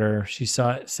water. She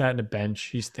sat on a bench.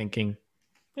 She's thinking,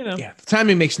 you know. Yeah, the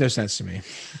timing makes no sense to me.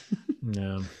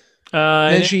 No.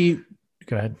 Then she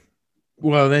go ahead.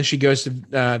 Well, then she goes to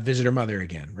visit her mother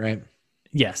again, right?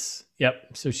 Yes.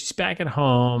 Yep. So she's back at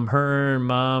home. Her and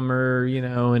mom are, you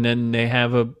know, and then they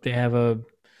have a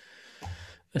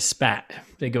spat.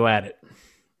 They go at it.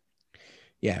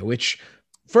 Yeah, which,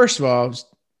 first of all,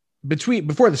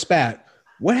 before the spat,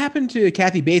 what happened to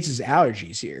Kathy Bates's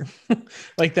allergies here?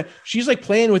 She's like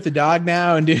playing with the dog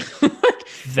now, and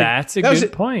that's a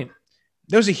good point.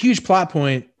 That was a huge plot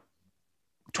point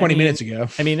 20 minutes ago.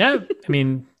 I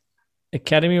mean,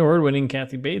 Academy Award winning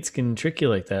Kathy Bates can trick you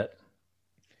like that.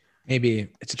 Maybe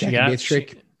it's a Kathy Bates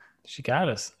trick. She got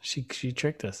us. She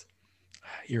tricked us.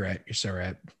 You're right. You're so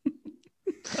right. I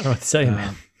don't know what to tell you,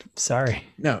 man. Sorry.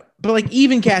 No, but like,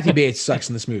 even Kathy Bates sucks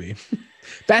in this movie.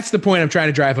 That's the point I'm trying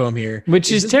to drive home here.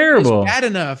 Which is terrible. It's bad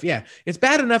enough. Yeah. It's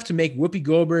bad enough to make Whoopi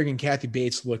Goldberg and Kathy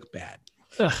Bates look bad.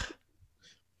 Ugh.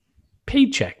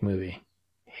 Paycheck movie.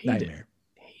 Nightmare.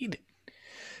 Hate it.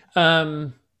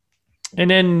 And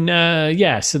then,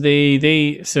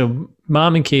 so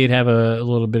mom and Kate have a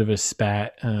little bit of a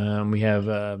spat. We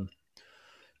have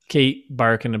Kate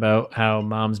barking about how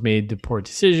mom's made the poor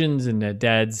decisions and that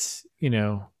dad's, you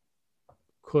know,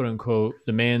 quote unquote,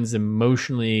 the man's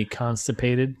emotionally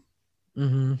constipated.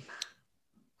 Mm-hmm.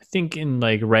 I think in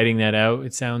like writing that out,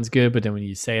 it sounds good, but then when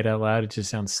you say it out loud, it just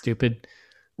sounds stupid.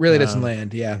 Really doesn't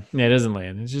land. Yeah. Yeah, it doesn't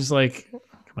land. It's just like,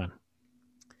 come on.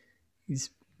 He's,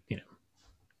 you know,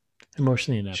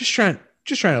 emotionally enough. Just trying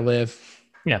to live.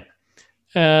 Yeah.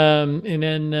 And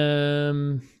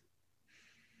then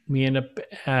we end up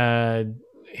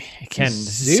again.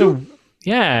 Zoo?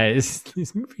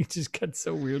 This movie just cut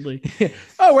so weirdly.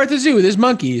 Oh, we're at the zoo. There's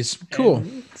monkeys. Cool.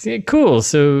 Cool.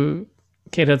 So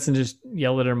Kate Hudson just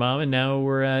yelled at her mom, and now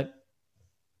we're at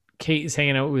Kate is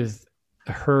hanging out with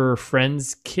her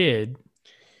friend's kid.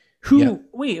 Who?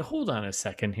 Wait, hold on a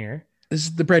second here. This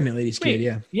is the pregnant lady's kid.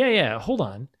 Yeah. Yeah. Hold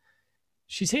on.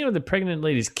 She's hanging with the pregnant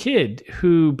lady's kid,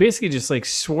 who basically just like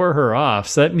swore her off.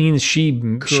 So that means she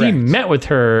met with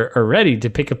her already to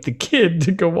pick up the kid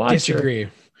to go watch her.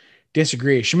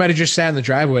 Disagree. She might have just sat in the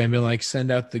driveway and been like,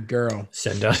 "Send out the girl.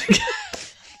 Send out."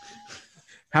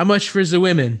 How much for the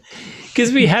women?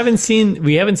 Because we haven't seen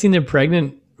the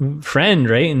pregnant friend,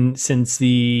 right? And since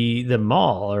the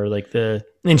mall or like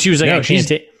and she was like, I can't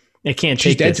take.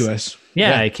 She's dead this. to us.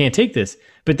 Yeah, I can't take this.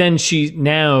 But then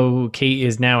Kate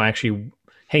is now actually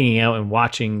hanging out and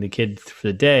watching the kid for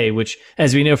the day, which,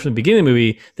 as we know from the beginning of the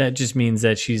movie, that just means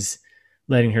that she's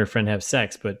letting her friend have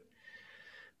sex. But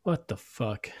what the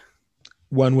fuck?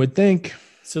 One would think.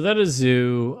 So that is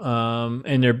zoo,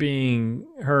 and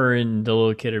her and the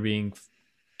little kid are being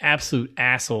absolute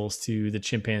assholes to the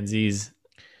chimpanzees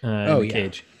in the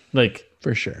cage. Like,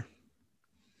 for sure.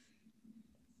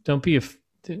 Don't be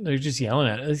they're just yelling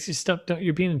at it. It's just stuff.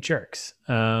 You're being jerks.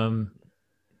 And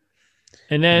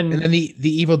then the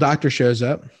evil doctor shows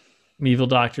up. Evil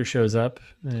doctor shows up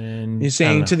and he's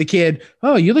saying to the kid,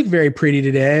 "Oh, you look very pretty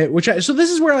today." So this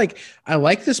is where like I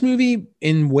like this movie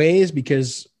in ways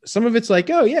because some of it's like,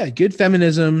 "Oh yeah, good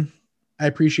feminism. I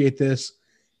appreciate this,"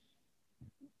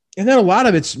 and then a lot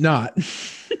of it's not.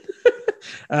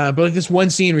 But like this one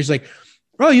scene where he's like,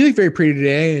 "Oh, you look very pretty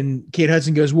today," and Kate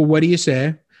Hudson goes, "Well, what do you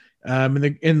say?" And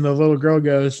the little girl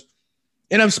goes,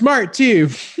 "And I'm smart too."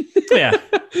 Yeah.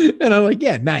 And I'm like,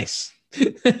 "Yeah, nice."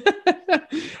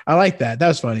 I like that. That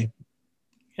was funny.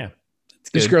 Yeah.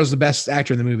 This girl's the best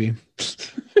actor in the movie.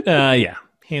 Yeah,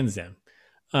 hands down.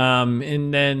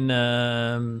 And then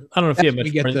I don't know if you have much.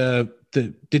 You get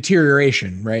the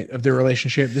deterioration, right, of the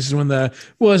relationship. This is when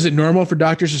is it normal for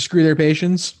doctors to screw their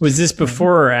patients? Was this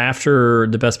before or after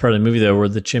the best part of the movie though, where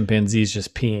the chimpanzee's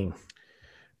just peeing?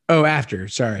 Oh, after.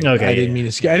 Sorry. Okay. I didn't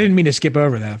mean to skip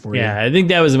over that for you. Yeah, I think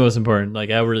that was the most important. Like,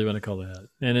 I really want to call that out.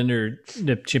 And then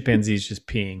the chimpanzee's just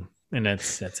peeing, and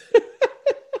that's it.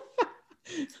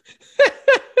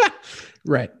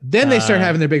 Right. Then they start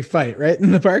having their big fight, right,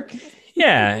 in the park.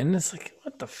 Yeah, and it's like,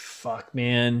 what the fuck,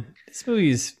 man? This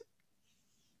movie's.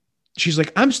 She's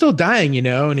like, "I'm still dying, you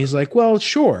know," and he's like, "Well,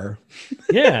 sure."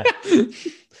 Yeah.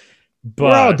 But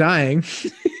we're all dying.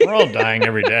 We're all dying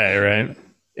every day, right?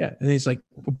 Yeah. And he's like,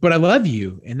 "But I love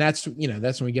you." And that's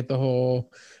when we get the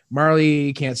whole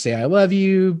Marley can't say "I love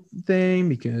you" thing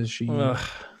because she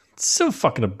it's so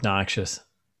fucking obnoxious.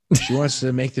 She wants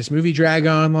to make this movie drag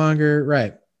on longer.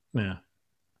 Right. Yeah.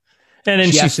 And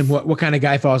then she asks him what kind of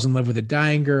guy falls in love with a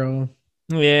dying girl.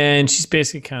 Yeah. And she's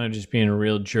basically kind of just being a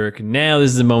real jerk. And now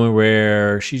this is the moment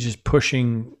where she's just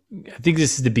pushing. I think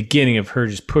this is the beginning of her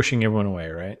just pushing everyone away,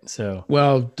 right? So,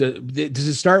 well, does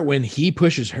it start when he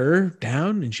pushes her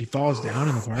down and she falls down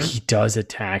in the park? He does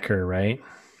attack her, right?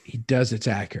 He does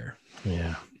attack her.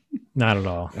 Yeah, not at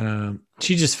all.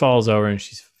 She just falls over and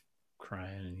she's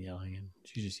crying and yelling, and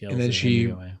she just yells. And then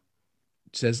she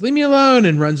says, "Leave me alone,"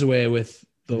 and runs away with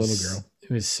the little girl.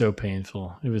 It was so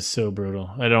painful. It was so brutal.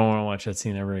 I don't want to watch that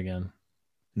scene ever again.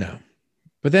 No.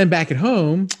 But then back at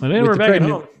home, and then we're back at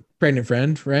home. Pregnant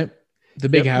friend, right? The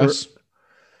big house.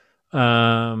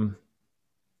 Yeah,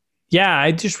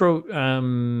 I just wrote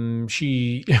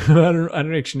she I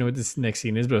don't actually know what this next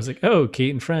scene is, but I was like, "Oh, Kate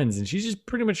and friends," and she's just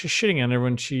pretty much just shitting on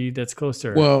everyone that's close to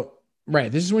her. Well,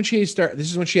 right. This is when she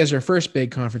has her first big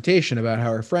confrontation about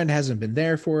how her friend hasn't been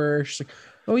there for her. She's like,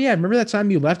 "Oh yeah, remember that time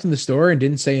you left in the store and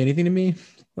didn't say anything to me?"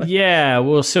 What? Yeah,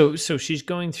 well, so she's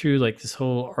going through like this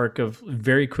whole arc of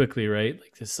very quickly, right?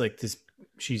 Like this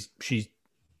she's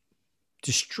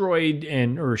destroyed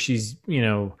or she's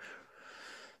ruined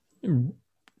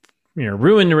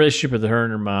the relationship with her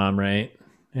and her mom, right?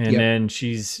 And then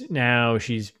she's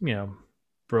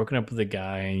broken up with a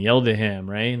guy and yelled at him,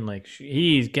 right? And like,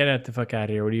 he's get the fuck out of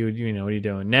here. What are you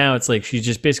doing? Now it's like she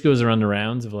just basically goes around the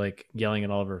rounds of like yelling at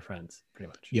all of her friends, pretty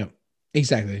much. Yep,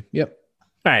 exactly. Yep.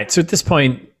 All right, so at this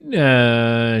point,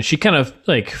 she kind of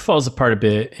like falls apart a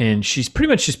bit, and she's pretty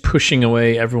much just pushing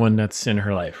away everyone that's in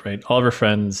her life, right? All of her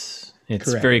friends. It's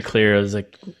Correct. very clear. It's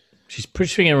like she's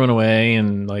pushing everyone away,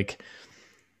 and like,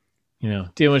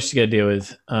 dealing what she's got to deal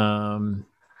with. And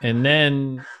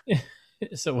then,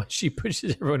 so when she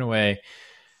pushes everyone away,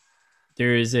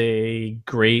 there is a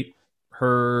great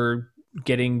her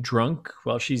getting drunk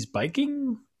while she's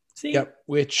biking scene. Yep.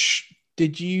 Which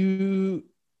did you?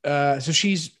 So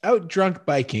she's out drunk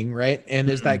biking, right? And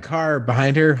there's that car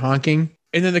behind her honking.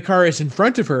 And then the car is in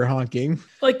front of her honking.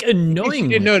 Like annoying. If you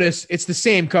didn't notice, it's the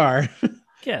same car.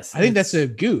 Yes. I think that's a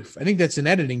goof. I think that's an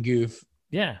editing goof.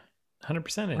 Yeah.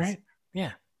 100% is. Right?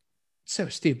 Yeah. So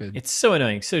stupid. It's so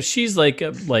annoying. So she's like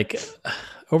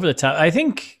over the top. I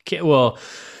think, well,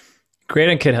 great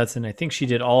on Kate Hudson. I think she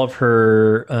did all of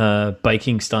her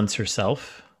biking stunts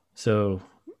herself. So.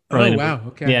 Oh, wow.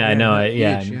 Okay. Yeah, I know.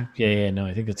 Yeah. No,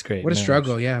 I think that's great. What a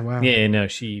struggle. Yeah. Wow. Yeah, no,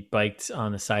 she biked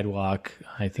on the sidewalk.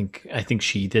 I think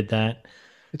she did that.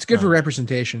 It's good for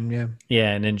representation. Yeah.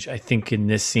 Yeah. And then I think in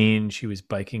this scene, she was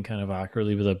biking kind of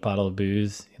awkwardly with a bottle of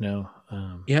booze,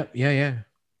 Yep. Yeah.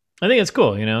 I think it's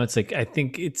cool. It's like, I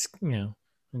think it's,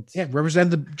 Yeah,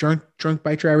 represent the drunk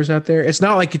bike drivers out there. It's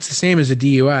not like it's the same as a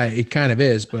DUI. It kind of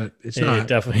is, but it's not.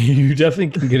 Definitely, you definitely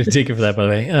can get a ticket for that. By the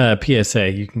way, PSA,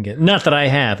 you can get. Not that I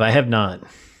have not.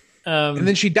 And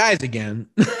then she dies again,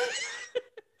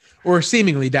 or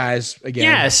seemingly dies again.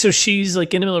 Yeah, so she's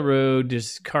like in the middle of the road.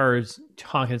 There's cars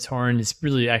honking its horn. It's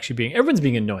really actually everyone's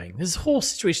being annoying. This whole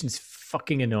situation is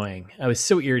fucking annoying. I was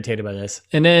so irritated by this,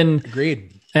 and then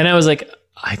Agreed. And I was like,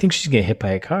 I think she's gonna get hit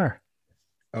by a car.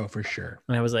 Oh, for sure.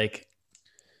 And I was like,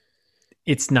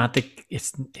 it's not,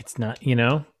 you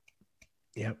know?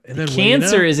 Yeah. And then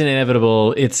cancer isn't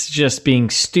inevitable. It's just being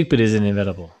stupid is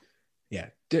inevitable. Yeah.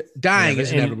 Dying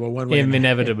is inevitable. One way.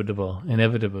 Inevitable.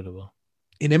 Inevitable?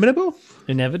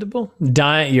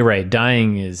 You're right.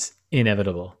 Dying is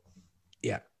inevitable.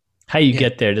 Yeah. How you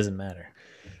get there doesn't matter.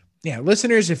 Yeah.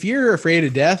 Listeners, if you're afraid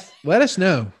of death, let us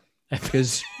know.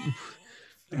 Because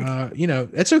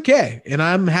that's okay. And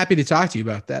I'm happy to talk to you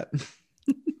about that.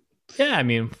 Yeah, I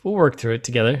mean, we'll work through it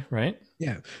together, right?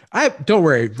 Yeah. Don't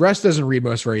worry. Russ doesn't read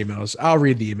most of our emails. I'll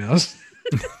read the emails.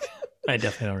 I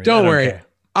definitely don't read. Don't worry. Care.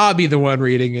 I'll be the one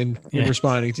reading and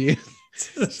responding to you.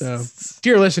 So,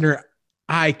 dear listener,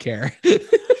 I care. I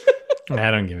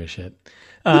don't give a shit.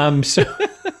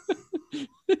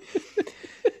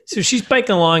 So she's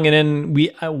biking along, and then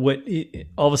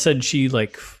all of a sudden she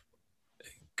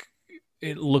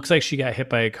it looks like she got hit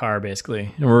by a car,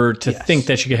 basically, and we're to think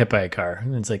that she got hit by a car,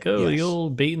 and it's like, the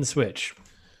old bait and switch.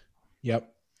 Yep.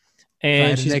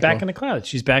 And she's back in the clouds.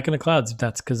 She's back in the clouds.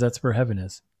 That's because that's where heaven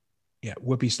is. Yeah,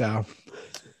 Whoopi style.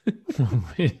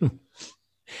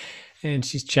 And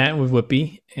she's chatting with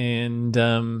Whoopi, and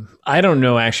I don't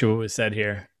know actually what was said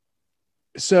here.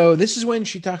 So this is when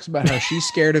she talks about how she's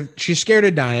scared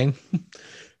of dying.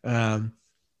 And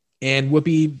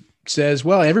Whoopi says,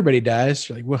 well, everybody dies.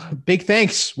 She's like, well, big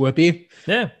thanks, Whoopi.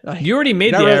 Yeah. You already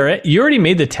made you already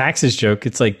made the taxes joke.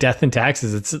 It's like death and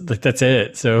taxes. It's like, that's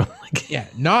it. So yeah,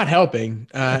 not helping.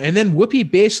 And then Whoopi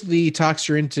basically talks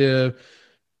her into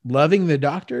loving the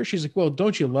doctor. She's like, well,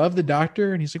 don't you love the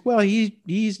doctor? And he's like, well,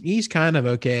 he's kind of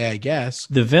okay, I guess.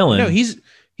 The villain. No, he's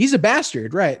a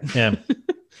bastard. Right. Yeah.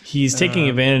 He's taking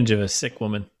advantage of a sick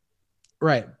woman.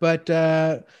 Right. But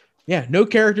no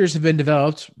characters have been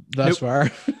developed thus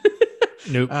far.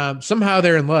 Nope. Somehow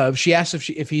they're in love. She asks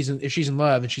if she's in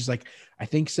love, and she's like, I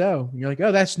think so. And you're like,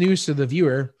 oh, that's news to the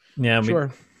viewer. Yeah,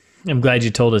 sure. I'm glad you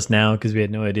told us now because we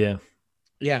had no idea.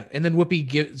 Yeah, and then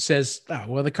Whoopi says, oh,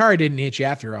 well, the car didn't hit you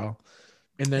after all,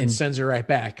 and then sends her right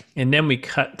back. And then we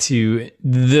cut to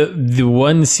the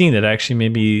one scene that actually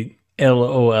made me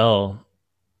LOL.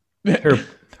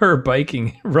 Her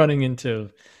biking, running into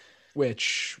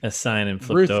a sign and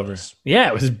flipped ruthless. over. Yeah,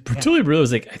 it was totally brutal. It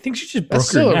was like, I think she just broke her neck.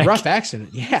 Still a rough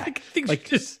accident. Yeah. I think she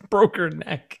just broke her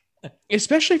neck.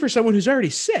 Especially for someone who's already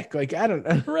sick. Like, I don't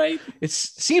know. Right. It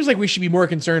seems like we should be more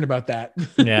concerned about that.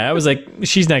 Yeah, I was like,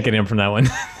 she's not getting him from that one.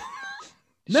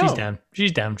 No. She's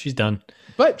down. She's done.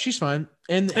 But she's fine.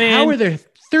 And how are there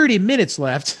 30 minutes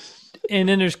left? And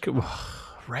then there's,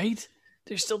 right?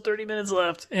 There's still 30 minutes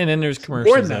left. And then there's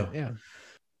commercials. More than that, yeah.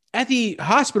 At the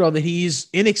hospital that he's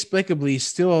inexplicably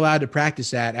still allowed to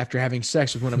practice at after having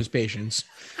sex with one of his patients.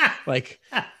 Like,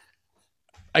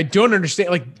 I don't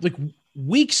understand. Like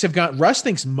weeks have gone. Russ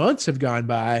thinks months have gone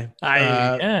by.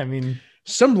 I mean,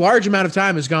 some large amount of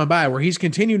time has gone by where he's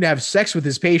continuing to have sex with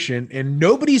his patient, and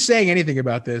nobody's saying anything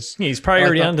about this. He's probably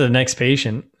already on to the next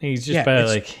patient. He's just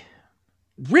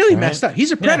really messed up.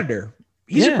 He's a predator.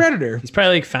 He's a predator. He's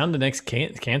probably found the next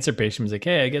cancer patient. He's like,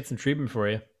 hey, I get some treatment for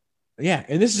you. Yeah,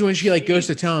 and this is when she goes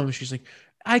to tell him. She's like,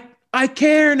 I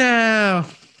care now.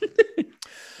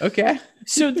 Okay.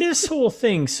 So this whole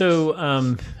thing. So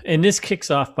and this kicks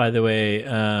off, by the way.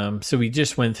 So we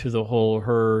just went through the whole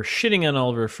her shitting on all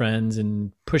of her friends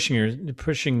and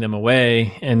pushing them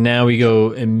away, and now we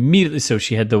go immediately. So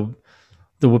she had the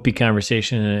Whoopi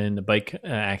conversation and the bike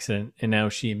accident, and now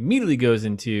she immediately goes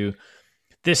into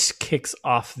this. Kicks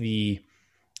off the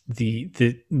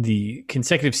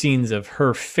consecutive scenes of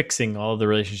her fixing all the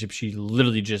relationships she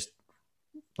literally just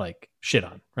shit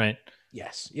on, right?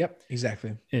 Yes. Yep.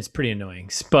 Exactly. And it's pretty annoying.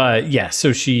 But yeah,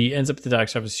 so she ends up at the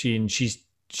doctor's office.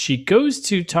 She goes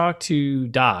to talk to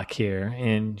Doc here,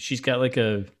 and she's got like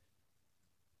a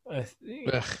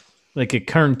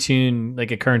cartoon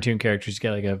character. She's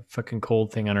got like a fucking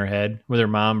cold thing on her head with her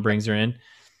mom brings her in.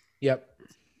 Yep.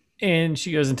 And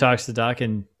she goes and talks to Doc,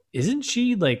 and isn't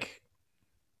she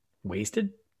wasted?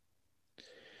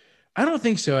 I don't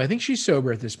think so. I think she's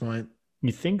sober at this point.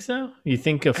 You think so? You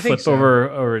think a flip over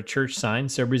or a church sign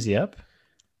sobers you up?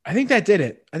 I think that did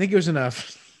it. I think it was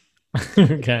enough.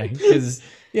 Okay, because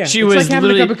Yeah, she it's was like having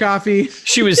a literally cup of coffee.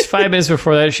 she was 5 minutes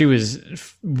before that. She was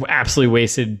absolutely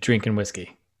wasted drinking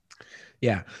whiskey.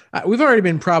 Yeah, we've already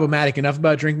been problematic enough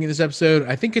about drinking in this episode.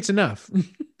 I think it's enough.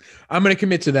 I'm going to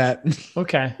commit to that.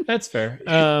 Okay, that's fair.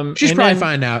 She's And probably then,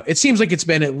 fine now. It seems like it's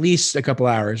been at least a couple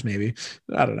hours, maybe.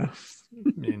 I don't know.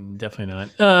 definitely not.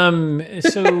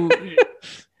 So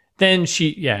then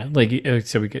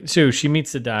so she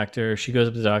meets the doctor. She goes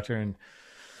up to the doctor and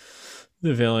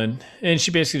the villain, and she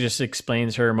basically just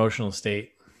explains her emotional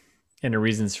state and the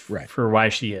reasons for why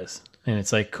she is. And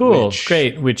it's like, cool,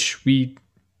 great, which we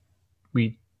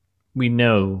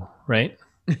know, right?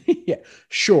 Yeah,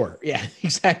 sure. Yeah,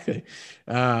 exactly.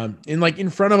 And like in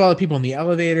front of all the people in the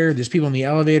elevator, there's people in the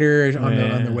elevator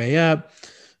on the way up.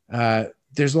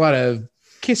 There's a lot of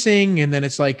kissing, and then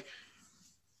it's like,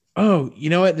 oh, you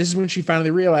know what? This is when she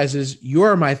finally realizes,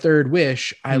 you're my third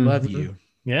wish. I love you.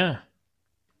 Yeah.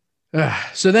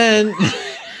 So then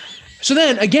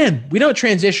again, we don't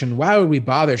transition. Why would we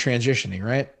bother transitioning,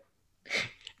 right?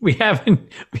 We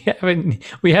haven't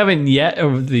yet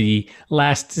over the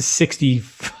last 60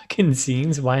 fucking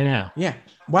scenes. Why now? Yeah.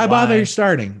 Why bother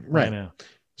starting? Right. Now?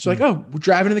 So like, oh, we're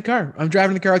driving in the car. I'm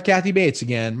driving in the car with Kathy Bates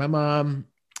again. My mom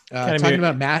talking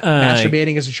about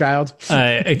masturbating as a child.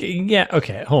 Yeah.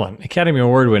 Okay. Hold on. Academy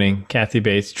Award winning Kathy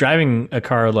Bates driving a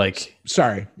car like.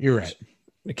 Sorry, you're right.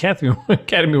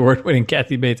 Academy Award winning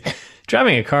Kathy Bates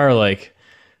driving a car like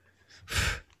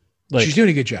she's doing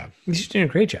a good job. She's doing a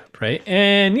great job, right?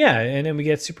 And yeah, and then we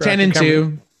get super 10 and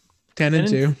 2, 10 and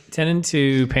 2, 10 and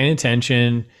 2, paying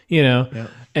attention, you know.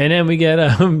 Yep. And then we get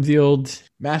the old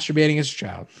masturbating as a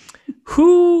child.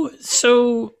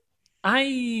 Are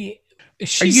you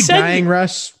dying,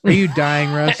 Russ? Are you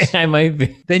dying, Russ? I might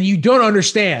be. Then you don't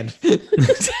understand.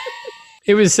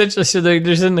 It was such a they're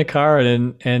just in the car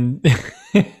and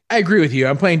I agree with you.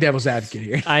 I'm playing devil's advocate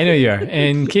here. I know you are.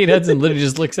 And Kate Hudson literally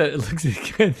just looks at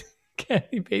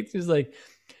Kathy Bates. Is like,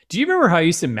 "Do you remember how I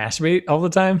used to masturbate all the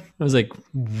time?" I was like,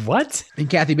 "What?" And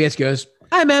Kathy Bates goes,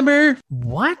 "I remember."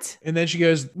 What? And then she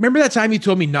goes, "Remember that time you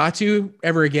told me not to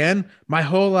ever again? My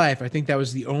whole life, I think that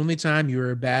was the only time you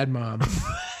were a bad mom."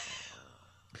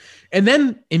 And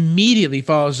then immediately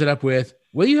follows it up with,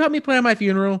 "Will you help me plan my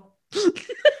funeral?"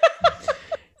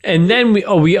 And then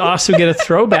we also get a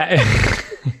throwback.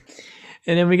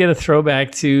 And then we get a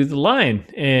throwback to the line,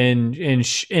 and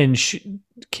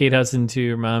Kate Hudson to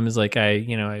her mom is like, I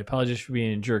apologize for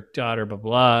being a jerk daughter, blah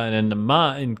blah. And then the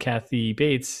mom and Kathy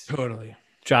Bates totally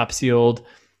drops the old,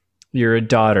 "You're a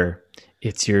daughter,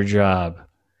 it's your job."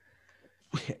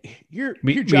 We heard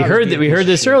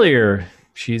this earlier.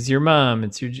 She's your mom.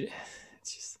 It's your.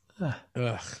 It's just.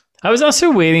 Ugh. I was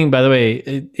also waiting. By the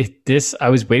way, I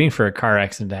was waiting for a car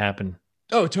accident to happen.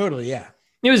 Oh, totally. Yeah.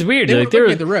 It was weird. They were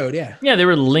at the road, yeah. Yeah, they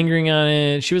were lingering on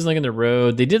it. She was looking at the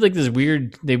road. They did like this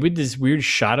weird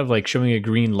shot of like showing a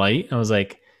green light. And I was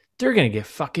like, they're gonna get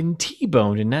fucking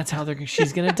T-boned, and that's how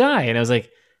she's gonna die. And I was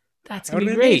like, that's gonna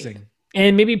be great. Amazing.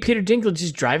 And maybe Peter Dinklage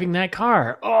just driving that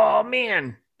car. Oh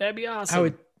man, that'd be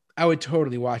awesome. I would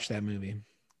totally watch that movie.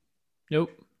 Nope.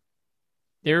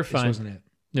 They were fine. This wasn't it.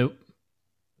 Nope.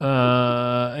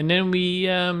 And then we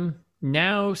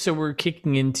so we're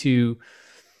kicking into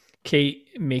Kate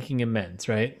making amends,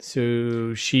 right?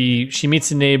 So she meets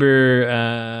the neighbor,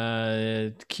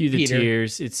 cue the Peter.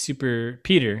 Tears. It's super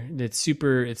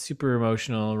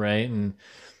emotional, right? And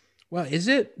well, is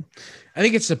it? I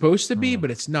think it's supposed to be,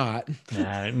 but it's not.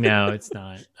 No, it's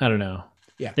not. I don't know.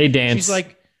 Yeah. They dance. She's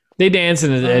like, they dance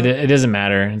and it doesn't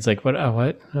matter. It's like, what? Oh,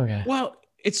 what? Okay. Well,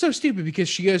 it's so stupid because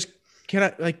she goes,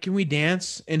 can we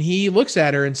dance? And he looks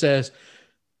at her and says,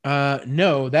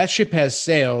 no, that ship has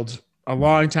sailed a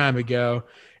long time ago.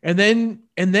 And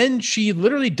then she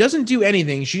literally doesn't do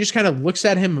anything. She just kind of looks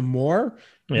at him more.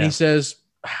 Yeah. And he says,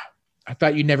 I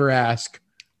thought you'd never ask.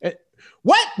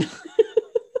 What?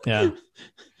 Yeah.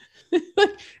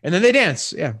 And then they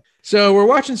dance. Yeah. So we're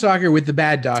watching soccer with the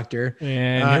bad doctor.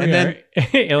 And then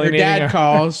her dad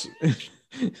calls.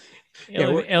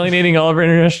 Alienating all of our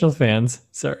international fans.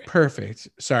 Sorry. Perfect.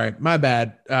 Sorry. My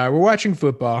bad. We're watching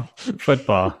football.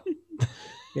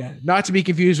 Yeah. Not to be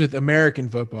confused with American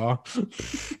football.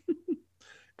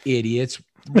 Idiots.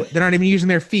 They're not even using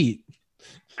their feet.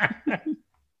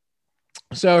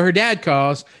 So her dad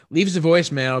calls, leaves a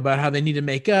voicemail about how they need to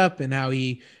make up and how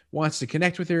he wants to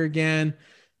connect with her again.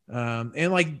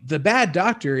 And like the bad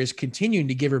doctor is continuing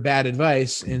to give her bad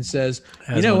advice and says,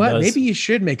 you know what? Maybe you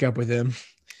should make up with him.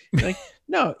 Like,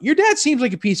 no, your dad seems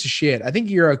like a piece of shit. I think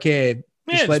you're okay.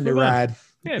 Just letting it ride.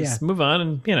 Yeah, just move on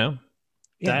and,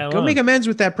 go make amends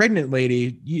with that pregnant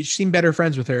lady. You seem better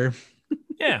friends with her.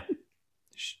 Yeah.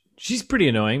 She's pretty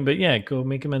annoying, but yeah, go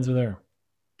make amends with her.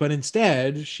 But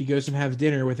instead, she goes and has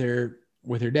dinner with her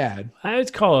dad. I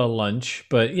would call it a lunch,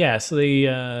 but yeah. So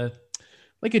they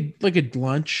Like a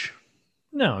lunch.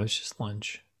 no, it's just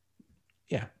lunch.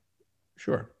 Yeah,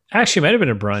 sure. Actually, it might have been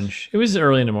a brunch. It was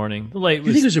early in the morning. The light You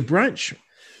was. think it was a brunch?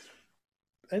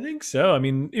 I think so. I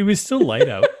mean, it was still light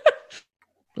out.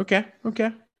 Okay.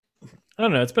 I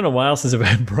don't know. It's been a while since I've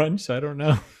had brunch, so I don't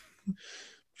know.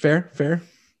 Fair.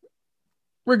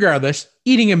 Regardless,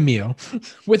 eating a meal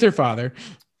with her father.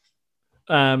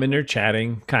 And they're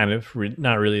chatting, kind of,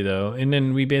 not really though. And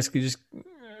then we basically just,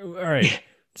 all right.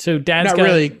 So dad's Not got,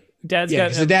 really. Dad's Yeah,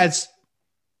 got so dad's.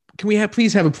 Can we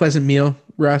please have a pleasant meal,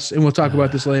 Russ? And we'll talk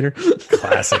about this later.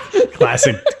 classic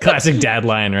dad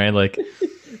line, right? Like,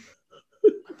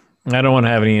 I don't want to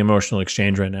have any emotional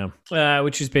exchange right now.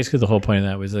 Which is basically the whole point of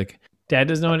that was like, dad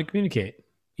doesn't know how to communicate,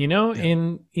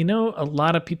 and a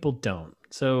lot of people don't.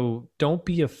 So don't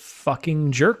be a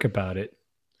fucking jerk about it.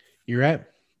 You're right.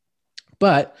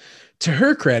 But to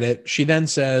her credit, she then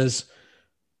says,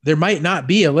 there might not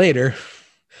be a later.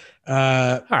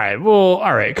 All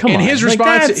right. Come on. And his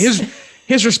response,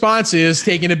 his response is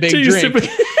taking a big drink.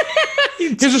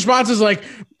 His response is like,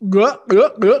 glass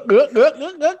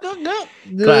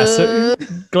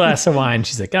of wine.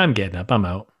 She's like, I'm getting up. I'm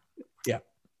out. Yeah.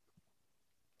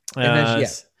 And then,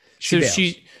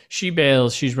 she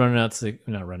bails. She's running out to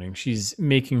not running. She's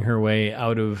making her way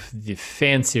out of the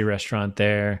fancy restaurant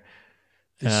there.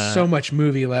 There's so much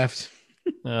movie left.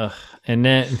 And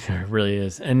then there really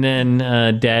is. And then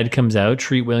dad comes out,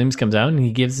 Treat Williams comes out, and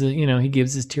he gives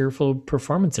his tearful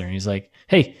performance there. And he's like,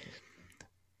 hey,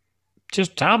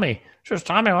 just tell me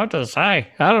what to say.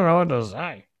 I don't know what to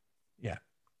say. Yeah.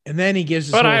 And then he gives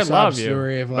this whole sob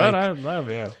story of like, but I love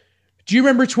you. Do you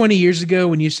remember 20 years ago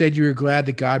when you said you were glad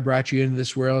that God brought you into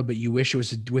this world, but you wish it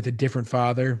was with a different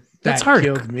father? That's hard.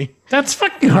 Killed me. That's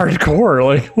fucking hardcore.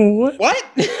 Like, what? What?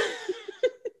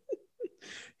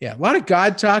 Yeah, a lot of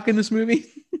God talk in this movie.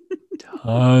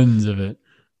 Tons of it.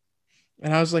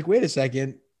 And I was like, wait a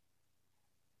second.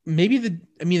 Maybe the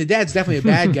dad's definitely a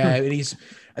bad guy, and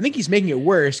I think he's making it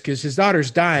worse because his daughter's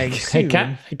dying soon.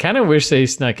 I kind of wish they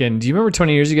snuck in. Do you remember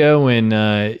 20 years ago when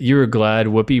you were glad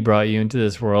Whoopi brought you into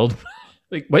this world?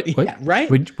 Like, what? Yeah, right?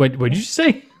 What did you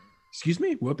say? Excuse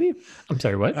me, Whoopi? I'm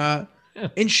sorry, what?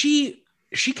 And she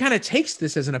kind of takes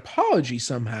this as an apology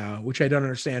somehow, which I don't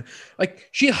understand. Like,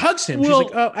 she hugs him. Well,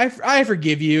 she's like, oh, I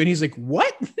forgive you. And he's like,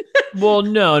 what? Well,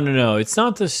 no. It's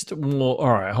not this. Well,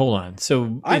 all right, hold on.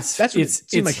 So that's what it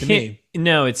seemed like to me.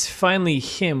 No, it's finally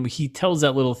him. He tells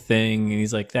that little thing and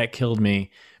he's like, that killed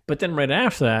me. But then right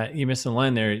after that, you missed a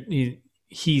line there.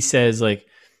 He says like,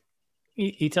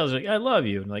 he tells her like, I love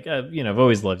you. And like, I've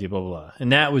always loved you, blah, blah, blah.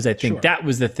 And that was, I think that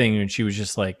was the thing. And she was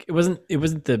just like, it wasn't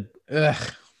the,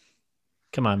 Ugh.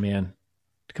 Come on, man.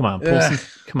 Come on,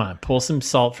 pull some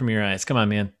salt from your eyes. Come on,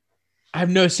 man. I have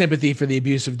no sympathy for the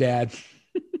abusive dad.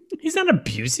 He's not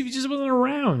abusive. He just wasn't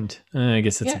around. I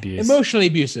guess that's abuse. Emotionally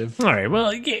abusive. All right.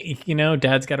 Well,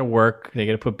 dad's got to work. They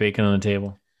got to put bacon on the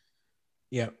table.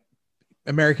 Yeah.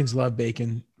 Americans love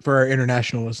bacon for our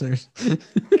international listeners.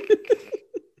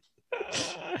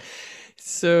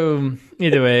 So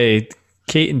either way,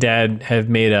 Kate and dad have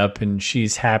made up and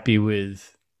she's happy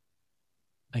with,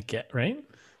 right?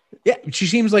 Yeah. She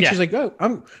seems like she's like,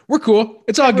 oh, we're cool.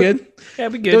 It's all good. Yeah,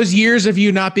 we good. Those years of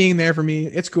you not being there for me,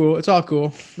 it's cool. It's all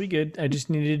cool. We good. I just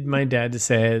needed my dad to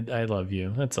say I love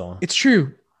you. That's all. It's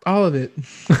true. All of it.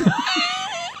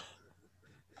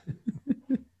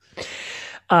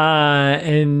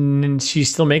 And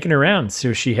she's still making her rounds.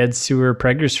 So she heads to her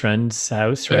preggers friend's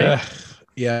house, right?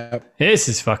 Yeah. This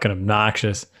is fucking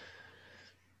obnoxious.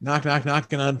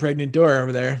 Knocking on pregnant door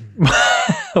over there.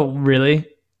 Oh, really?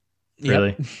 Yep.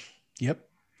 Really? Yep.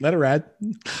 Let it ride.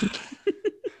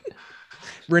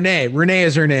 Renee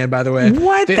is her name, by the way.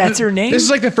 What? That's her name? This is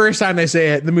like the first time they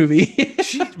say it in the movie.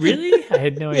 Really? I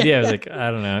had no idea. I was like, I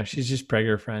don't know. She's just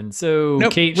pregger friend. So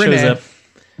nope, Kate Renee shows up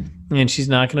and she's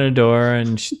knocking on the door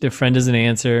and the friend doesn't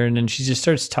answer. And then she just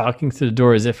starts talking through the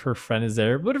door as if her friend is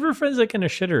there. What if her friend's like in a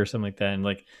shitter or something like that? And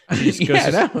like, she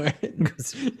just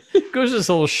goes this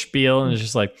whole spiel and it's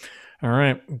just like, all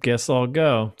right, guess I'll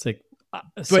go. It's like,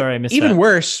 sorry, I missed even that.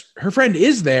 Worse, her friend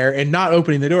is there and not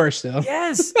opening the door still.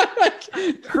 Yes.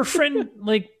 Her friend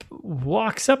like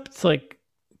walks up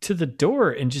to the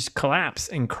door and just collapses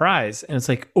and cries. And it's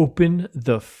like, open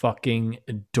the fucking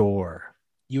door.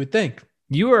 You would think.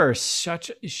 You are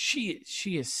she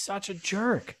is such a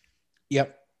jerk.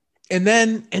 Yep. And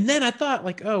then I thought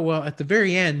like, oh, well, at the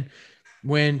very end,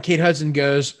 when Kate Hudson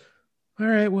goes, all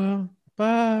right, well,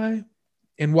 bye.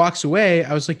 and walks away.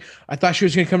 I was like, I thought she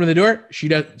was going to come to the door. She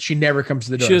does. She never comes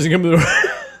to the door. She doesn't come to the door.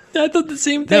 I thought the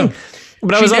same thing. No.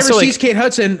 But I She was never also sees like, Kate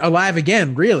Hudson alive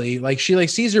again. Really, like she like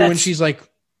sees her when That's- she's like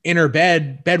in her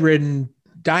bedridden,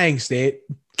 dying state.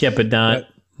 yeah, but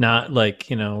not like,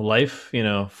 life,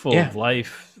 full Yeah. of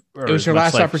life. Or It was as her much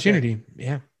last life- opportunity.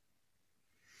 Yeah,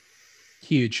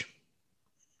 huge.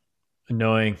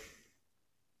 Annoying.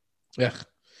 Ugh.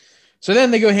 So then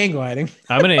they go hang gliding.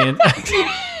 I'm gonna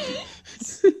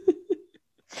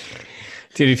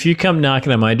dude, if you come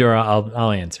knocking on my door,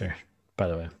 I'll answer, by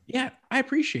the way. Yeah, I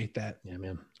appreciate that. Yeah,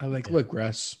 man. I'm like, look,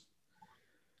 Russ,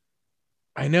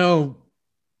 I know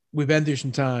we've been through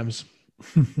some times.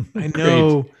 I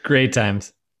know Great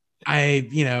times.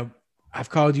 I've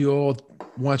called you old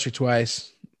once or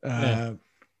twice, but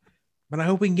I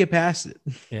hope we can get past it.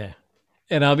 Yeah.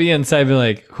 And I'll be inside be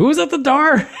like, who's at the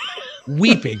door?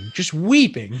 Weeping, just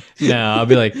weeping. No, I'll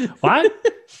be like, what?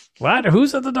 What?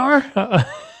 Who's at the door?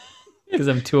 Because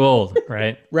I'm too old,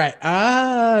 right? Right.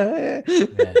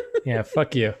 Yeah,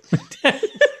 fuck you.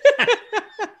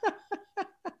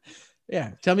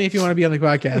 Yeah. Tell me if you want to be on the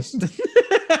podcast.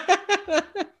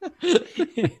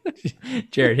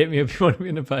 Jared, hit me up if you want to be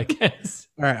in the podcast.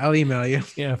 All right, I'll email you.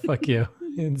 Yeah, fuck you.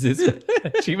 It's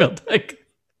gmail.com.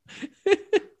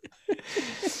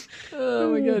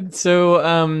 Oh my god.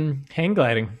 So hang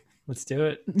gliding. Let's do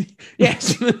it.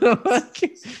 Yes.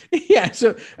 Yeah.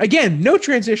 So again, no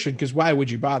transition because why would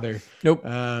you bother? Nope.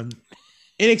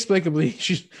 Inexplicably,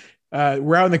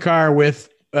 we're out in the car with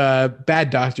Bad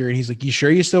Doctor, and he's like, "You sure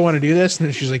you still want to do this?"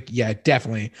 And she's like, "Yeah,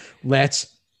 definitely.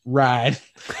 Let's ride."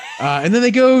 And then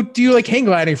they go do like hang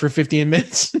gliding for 15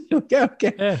 minutes.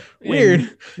 Okay. Yeah,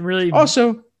 Weird. Really.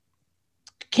 Also,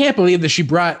 can't believe that she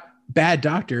brought Bad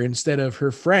Doctor instead of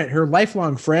her friend, her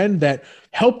lifelong friend that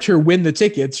helped her win the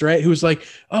tickets, right? Who was like,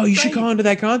 "Oh, you should Right. go into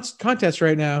that contest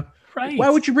right now." Right. Why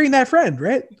would you bring that friend,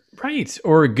 right? Right.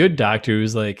 Or a good doctor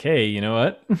who's like, hey, you know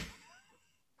what?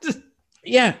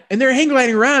 Yeah, and they're hang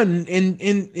gliding around, and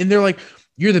they're like,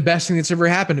 "You're the best thing that's ever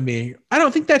happened to me." I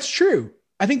don't think that's true.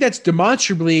 I think that's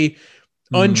demonstrably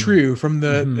untrue from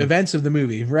the events of the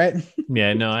movie, right?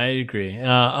 Yeah, no, I agree.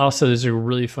 Also, there's a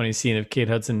really funny scene of Kate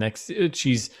Hudson next.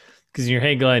 She's because you're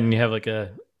hang gliding, you have like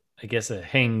a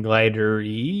hang glider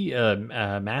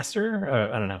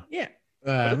master. I don't know. Yeah.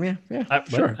 Yeah.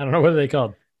 Sure. I don't know what are they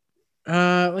called.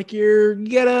 Like you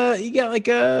got like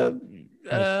a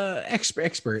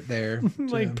expert there.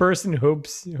 Like person who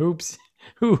hopes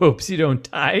you don't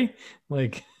die.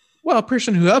 Like, well, a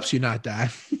person who helps you not die.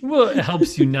 well, it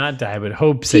helps you not die, but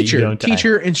hopes that you don't die.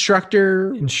 Teacher,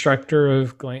 instructor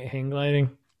Of hang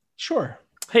gliding. Sure.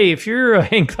 Hey, if you're a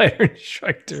hang glider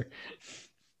instructor,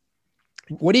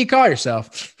 what do you call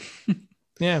yourself?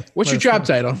 yeah. What's your job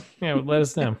title? Yeah, let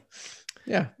us know.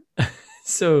 Yeah.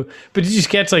 So, but did you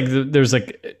catch like there's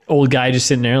like old guy just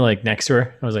sitting there like next to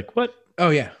her? I was like, what? Oh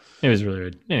yeah. It was really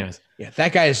weird. Anyways. Yeah,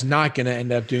 that guy is not going to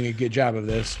end up doing a good job of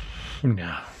this.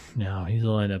 No,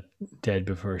 he'll end up dead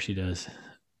before she does.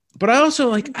 But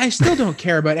I still don't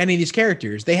care about any of these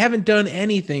characters. They haven't done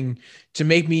anything to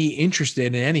make me interested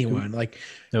in anyone. Like,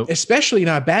 Nope. especially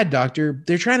not Bad Doctor.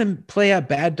 They're trying to play out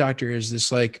Bad Doctor as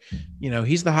this like,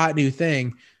 he's the hot new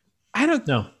thing. I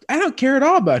don't care at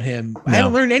all about him. I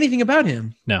haven't learned anything about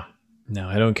him. No,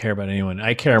 I don't care about anyone.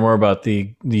 I care more about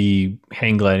the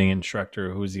hang gliding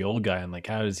instructor who's the old guy and like,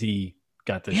 how does he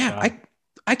got this shot?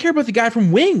 I care about the guy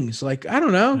from Wings. Like, I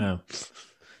don't know. No.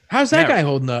 How's that guy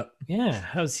holding up? Yeah,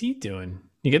 how's he doing?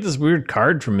 You get this weird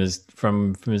card from his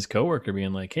coworker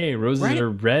being like, "Hey, roses are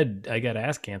red. I got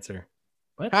ass cancer."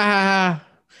 What? Now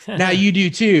you do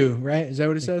too, right? Is that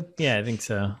what it said? Yeah, I think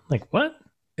so. Like what?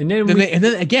 And then and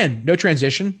then again, no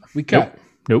transition. We cut.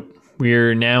 Nope.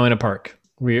 We're now in a park.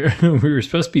 We were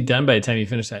supposed to be done by the time you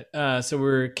finish that. So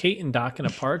we're Kate and Doc in a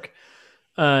park.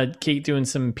 Kate doing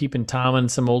some peeping Tom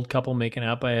and some old couple making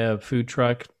out by a food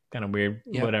truck. Kind of weird,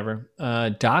 whatever.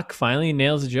 Doc finally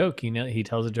nails a joke. He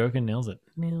tells a joke and nails it.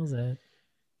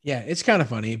 Yeah, it's kind of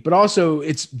funny, but also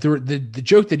it's the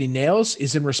joke that he nails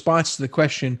is in response to the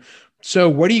question. So,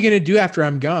 what are you going to do after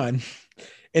I'm gone?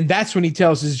 And that's when he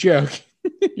tells his joke.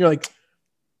 You're like,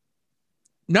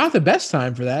 not the best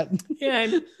time for that.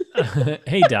 Yeah.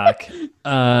 Hey, Doc.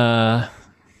 You're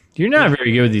not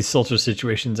very good with these social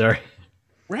situations, are you?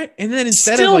 Right. And then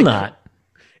instead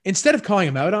of calling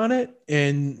him out on it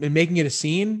and making it a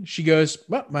scene, she goes,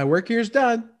 "Well, my work here is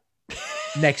done."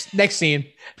 Next scene.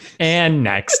 And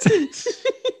next.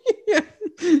 Yeah.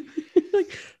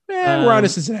 We're on to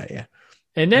Cincinnati. Yeah.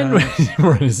 And then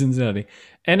we're on to Cincinnati.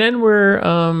 And then we're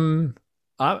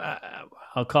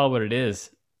I'll call it what it is.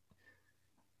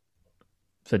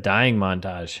 It's a dying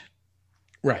montage.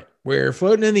 Right. We're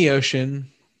floating in the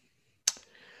ocean,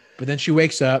 but then she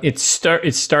wakes up. It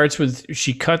starts with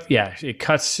it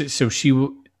cuts.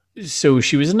 So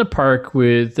she was in the park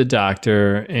with the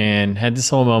doctor and had this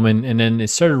whole moment, and then it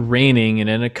started raining, and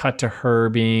then it cut to her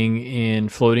being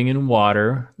floating in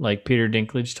water, like Peter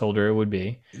Dinklage told her it would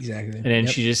be. Exactly. And then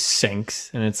she just sinks,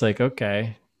 and it's like,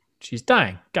 okay, she's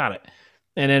dying. Got it.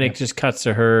 And then it just cuts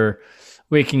to her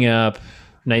waking up,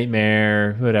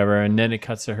 nightmare, whatever, and then it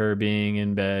cuts to her being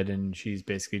in bed, and she's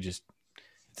basically just,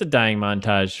 it's a dying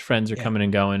montage. Friends are coming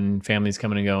and going, family's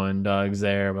coming and going, dogs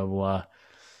there, blah blah blah.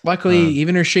 Luckily,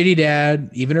 even her shitty dad,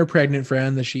 even her pregnant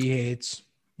friend that she hates.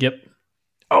 Yep.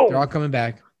 They're all coming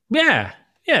back. Yeah.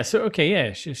 Yeah. So okay.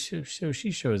 Yeah. So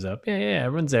she shows up. Yeah.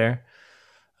 Everyone's there.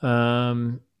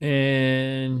 And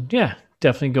yeah,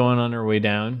 definitely going on her way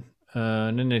down.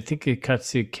 And then I think it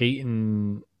cuts to Kate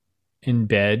in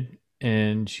bed,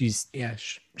 and she's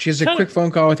she has a quick phone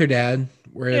call with her dad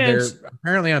where they're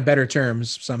apparently on better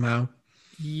terms somehow.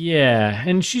 Yeah,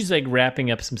 and she's like wrapping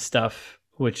up some stuff,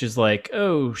 which is like,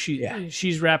 oh,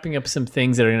 she's wrapping up some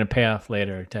things that are going to pay off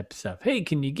later, type of stuff. Hey,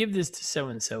 can you give this to so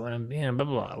and so? And I'm blah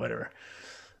blah blah, whatever.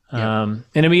 And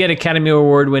then we get Academy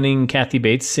Award winning Kathy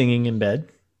Bates singing in bed.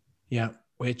 Yeah,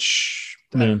 which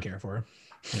I don't care for.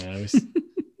 Yeah, it was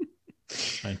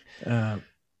fine.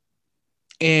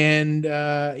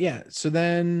 So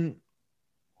then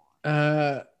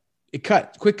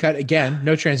quick cut again,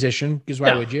 no transition, because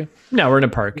why would you? No, we're in a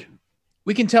park.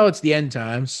 We can tell it's the end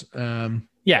times.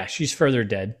 Yeah, she's further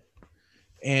dead.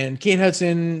 And Kate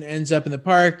Hudson ends up in the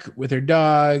park with her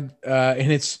dog.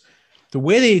 And it's the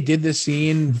way they did this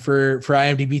scene for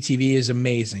IMDb TV is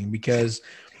amazing, because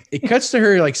it cuts to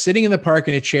her like sitting in the park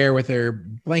in a chair with her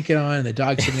blanket on and the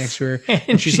dog sitting next to her.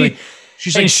 And she's throwing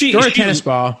a tennis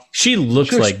ball. She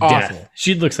looks like awful. death.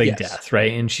 She looks like death,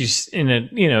 right? And she's in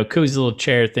a cozy little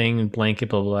chair thing and blanket,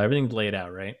 blah, blah, blah. Everything's laid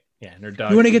out, right? Yeah. And her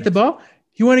dog. You want to get the ball?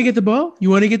 You want to get the ball? You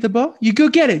want to get the ball? You go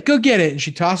get it. Go get it. And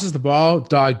she tosses the ball.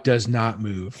 Dog does not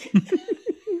move.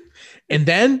 And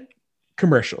then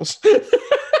commercials.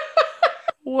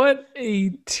 What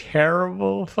a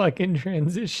terrible fucking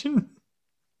transition.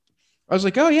 I was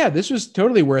like, oh yeah, this was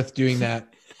totally worth doing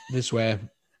that this way.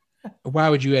 Why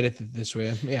would you edit it this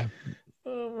way? Yeah.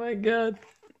 Oh my God.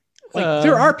 Like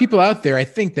there are people out there, I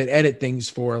think, that edit things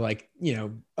for like,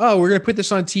 oh, we're going to put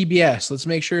this on TBS. Let's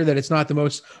make sure that it's not the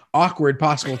most awkward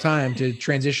possible time to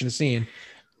transition a scene.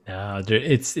 No,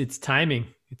 it's timing.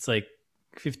 It's like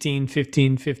 15,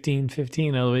 15, 15,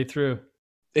 15 all the way through.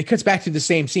 It cuts back to the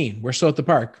same scene. We're still at the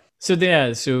park. So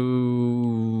then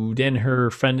her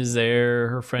friend is there.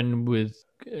 Her friend with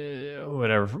what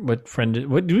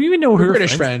do we even know her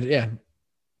British friend? Yeah.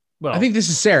 Well, I think this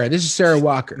is Sarah. This is Sarah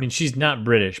Walker. I mean, she's not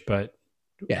British, but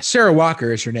yeah, Sarah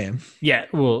Walker is her name. Yeah,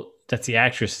 well, that's the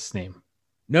actress's name.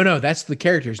 No, that's the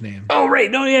character's name. Oh,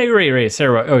 right. No, yeah, you're right.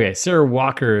 Sarah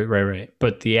Walker, right.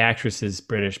 But the actress is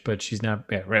British, but she's not.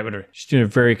 Yeah, right. Whatever. She's doing a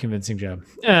very convincing job.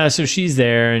 So she's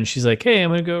there, and she's like, "Hey, I'm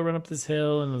gonna go run up this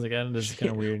hill," and I was like, "This is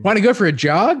kind of weird." Want to go for a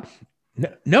jog?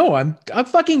 No, I'm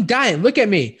fucking dying. Look at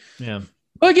me. Yeah.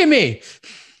 Look at me.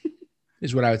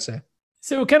 Is what I would say.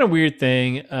 So kind of weird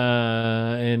thing,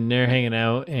 and they're hanging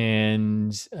out,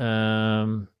 and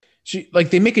she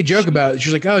they make a joke about it.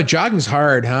 She's like, "Oh, jogging's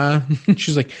hard, huh?"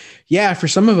 She's like, "Yeah, for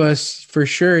some of us, for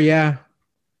sure, yeah."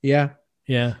 Oh,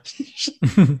 yeah.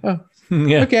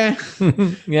 Okay.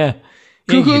 Yeah.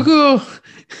 Cool.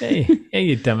 Hey,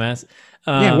 you dumbass.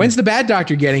 When's the bad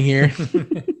doctor getting here?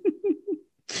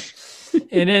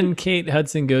 And then Kate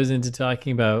Hudson goes into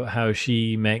talking about how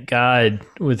she met God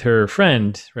with her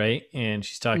friend, right? And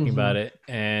she's talking about it,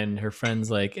 and her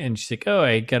friend's like, and she's like, "Oh,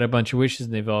 I got a bunch of wishes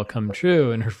and they've all come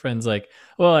true." And her friend's like,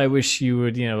 "Well, I wish you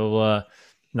would, blah, blah,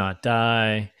 not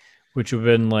die," which would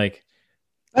have been like,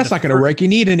 that's not going to work. You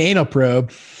need an anal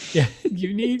probe. Yeah,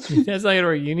 that's not going to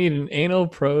work. You need an anal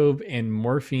probe and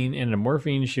morphine and a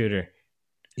morphine shooter.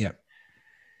 Yeah.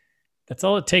 That's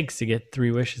all it takes to get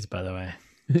 3 wishes, by the way.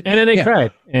 And then they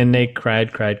cried, and they cried.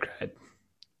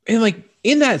 And like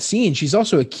in that scene, she's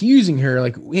also accusing her,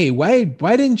 like, "Hey, why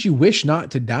didn't you wish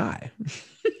not to die?"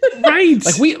 Right.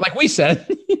 like we said.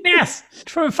 Yes.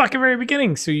 From the fucking very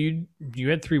beginning. So you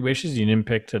had 3 wishes, you didn't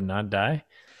pick to not die.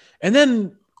 And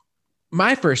then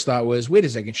my first thought was, wait a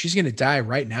second, she's gonna die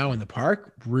right now in the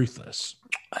park? Ruthless.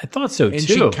 I thought so too. And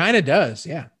she kind of does,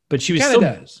 yeah. But she was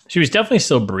definitely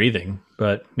still breathing,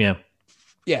 but yeah.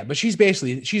 Yeah, but she's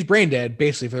brain dead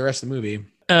basically for the rest of the movie.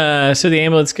 So the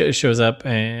ambulance shows up,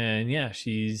 and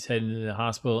she's heading to the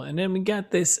hospital, and then we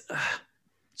got this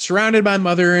surrounded by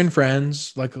mother and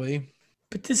friends, luckily.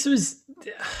 But this was,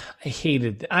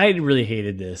 I really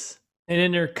hated this. And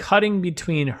then they're cutting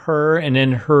between her and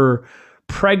then her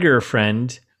pregger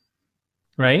friend,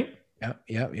 right?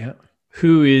 Yeah.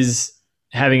 Who is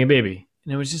having a baby.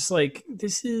 And it was just like,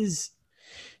 this is...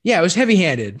 Yeah, it was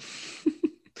heavy-handed.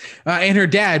 And her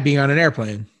dad being on an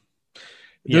airplane.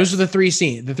 Those are the three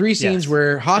scenes. The three scenes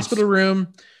were hospital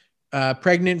room,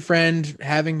 pregnant friend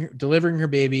delivering her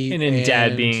baby, and then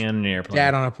dad being on an airplane.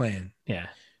 Dad on a plane. Yeah.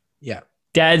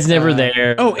 Dad's never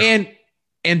there. Oh,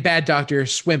 and bad doctor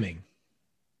swimming.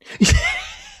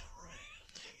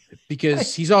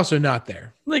 Because he's also not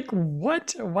there. Like,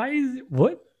 what? Why is it?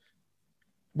 What?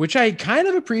 Which I kind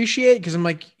of appreciate, because I'm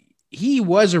like, he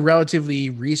was a relatively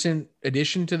recent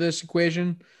addition to this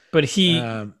equation. But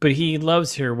he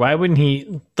loves her. Why wouldn't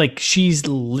he? Like, she's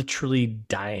literally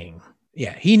dying.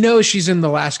 Yeah, he knows she's in the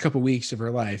last couple weeks of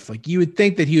her life. Like, you would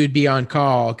think that he would be on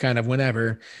call kind of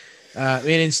whenever. And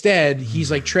instead, he's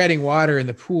like treading water in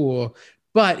the pool.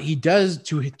 But he does,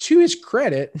 to his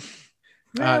credit,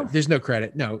 there's no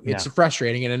credit. No, it's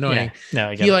frustrating and annoying. Yeah. No,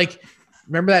 I get he it. like,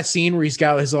 remember that scene where he's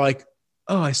got his like,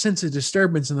 oh, I sense a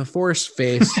disturbance in the force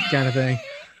face kind of thing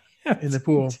in the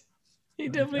pool. He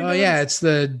definitely Oh does. yeah, it's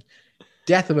the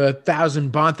death of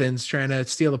 1,000 Bonthans trying to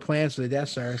steal the plans for the Death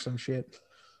Star or some shit.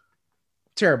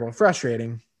 Terrible,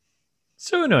 frustrating.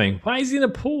 So annoying. Why is he in a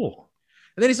pool?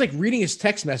 And then he's like reading his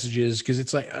text messages because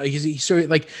it's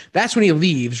like that's when he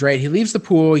leaves, right? He leaves the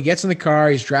pool, he gets in the car,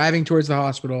 he's driving towards the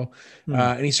hospital,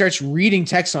 and he starts reading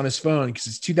texts on his phone because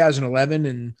it's 2011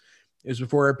 and it was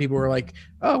before people were like,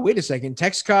 oh, wait a second,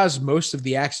 text caused most of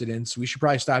the accidents. We should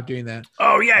probably stop doing that.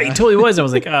 Oh yeah, he totally was. I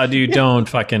was like, oh dude, don't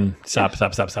fucking stop.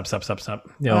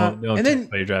 No, and then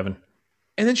while you're driving.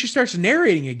 And then she starts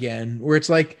narrating again, where it's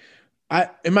like,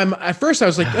 at first I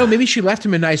was like, oh, maybe she left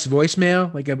him a nice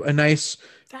voicemail, like a nice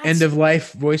end of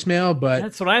life voicemail. But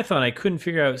that's what I thought. I couldn't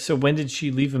figure out. So when did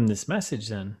she leave him this message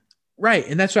then? Right,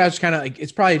 and that's why I was kind of like,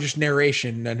 it's probably just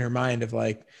narration in her mind of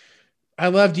like, I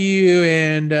loved you,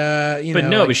 and But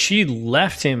no, like, but she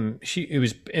left him. It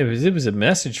was a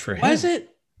message for him. Was it?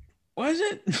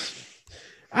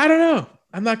 I don't know.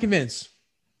 I'm not convinced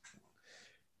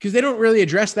because they don't really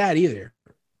address that either.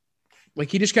 Like,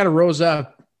 he just kind of rolls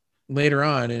up later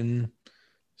on, and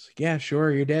it's like, yeah, sure,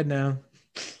 you're dead now.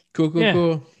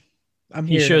 Cool. I'm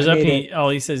here. He shows up. All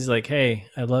he says is like, "Hey,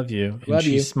 I love you," and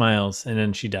she smiles, and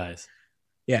then she dies.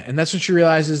 Yeah, and that's when she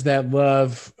realizes that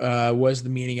love was the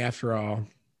meaning after all.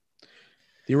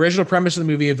 The original premise of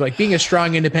the movie of like being a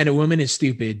strong, independent woman is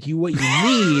stupid. What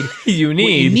you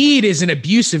need is an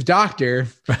abusive doctor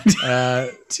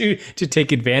to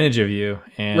take advantage of you.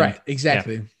 And right,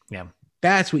 exactly. Yeah.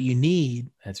 That's what you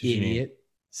need. That's what you need.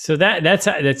 So that's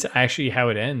actually how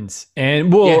it ends.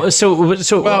 And we missed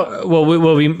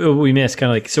kind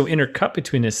of like, so intercut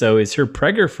between this though is her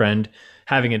pregger friend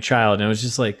having a child, and it was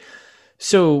just like,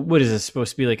 so what is this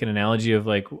supposed to be, like an analogy of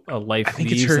like a life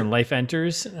leaves and life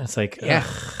enters? And it's like, yeah,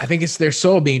 I think it's their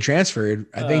soul being transferred.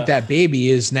 I think that baby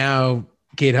is now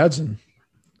Kate Hudson.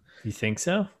 You think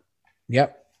so?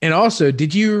 Yep. And also,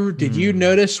 did you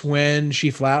notice when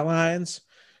she flatlines,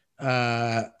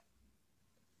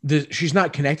 she's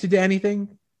not connected to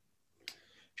anything?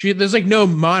 There's like no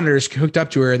monitors hooked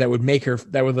up to her that would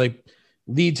like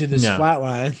lead to this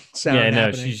flatline sound. Yeah, no,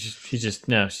 happening. she's just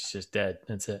dead.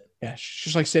 That's it. Yeah, she's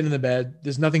just like sitting in the bed.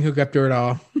 There's nothing hooked up to her at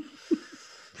all.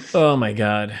 Oh my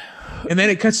God. And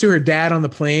then it cuts to her dad on the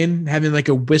plane having like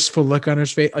a wistful look on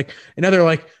his face. Like another,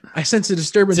 like, I sense a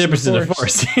disturbance in the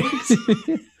force.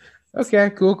 Okay,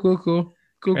 cool.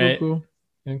 Right. Cool.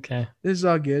 Okay. This is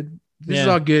all good. This is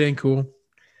all good and cool.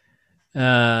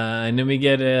 And then we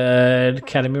get a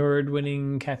Academy Award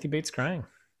winning Kathy Bates crying.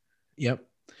 Yep.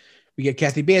 We get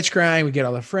Kathy Bates crying. We get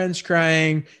all the friends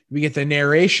crying. We get the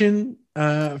narration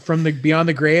from the Beyond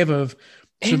the Grave of,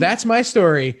 so that's my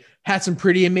story. Had some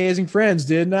pretty amazing friends,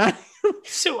 didn't I?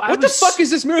 So what the fuck is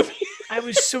this movie? I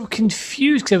was so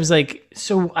confused because I was like,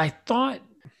 so I thought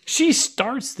she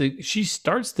starts the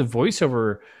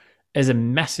voiceover as a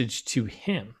message to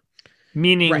him,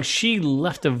 meaning she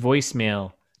left a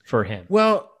voicemail for him.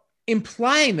 Well,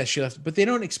 implying that she left, but they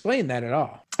don't explain that at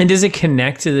all. And does it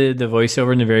connect to the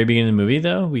voiceover in the very beginning of the movie,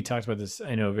 though? We talked about this,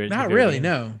 I know. Not really,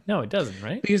 no. No, it doesn't,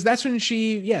 right? Because that's when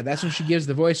she gives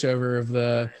the voiceover of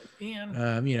the,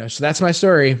 so that's my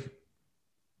story.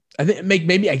 I think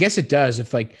maybe, I guess it does.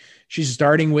 If like she's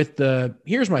starting with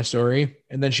here's my story,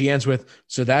 and then she ends with,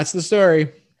 so that's the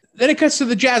story. Then it cuts to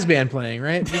the jazz band playing,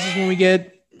 right? This is when we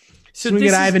get,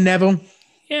 Ivan Neville.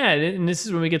 Yeah, and this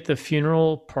is when we get the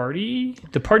funeral party.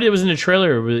 The party that was in the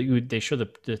trailer, they show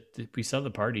we saw the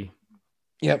party.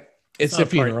 Yep, it's a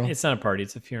funeral. It's not a party;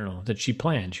 it's a funeral that she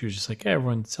planned. She was just like, "Hey,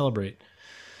 everyone celebrate."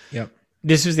 Yep.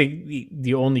 this was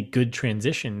the only good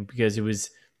transition because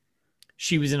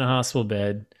she was in a hospital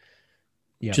bed.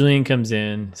 Yeah. Julian comes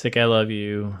in. It's like, I love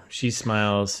you. She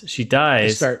smiles. She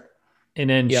dies. And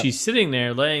then she's sitting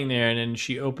there, laying there, and then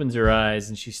she opens her eyes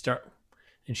and she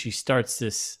starts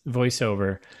this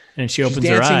voiceover, and she's opens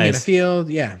her eyes in a field.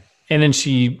 Yeah. And then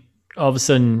she, all of a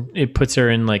sudden, it puts her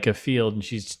in like a field, and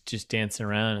she's just dancing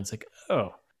around. It's like,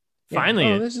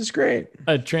 finally, this is great.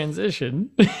 A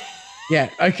transition. Yeah,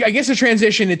 I guess a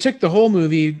transition. It took the whole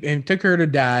movie and took her to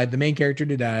die, the main character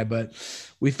to die, but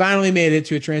we finally made it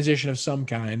to a transition of some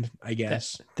kind, I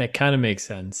guess. That kind of makes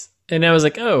sense. And I was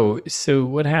like, oh, so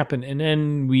what happened? And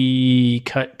then we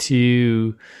cut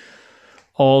to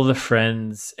all the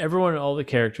friends, everyone, all the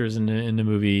characters in the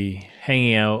movie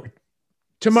hanging out.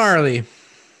 To Marley,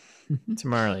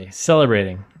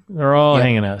 celebrating. They're all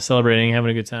hanging out, celebrating,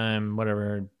 having a good time,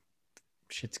 whatever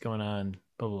shit's going on,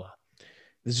 blah, blah, blah.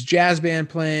 There's a jazz band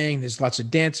playing. There's lots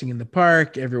of dancing in the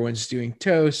park. Everyone's doing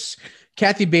toasts.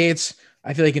 Kathy Bates,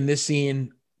 I feel like in this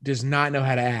scene, does not know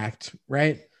how to act,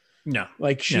 right? No.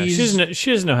 Like she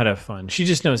doesn't know how to have fun. She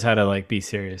just knows how to like be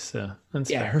serious. So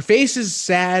that's fair. Her face is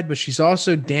sad, but she's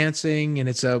also dancing, and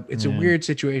it's a weird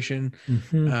situation.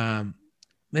 Mm-hmm.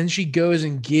 Then she goes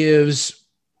and gives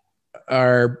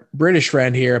our British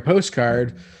friend here a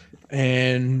postcard,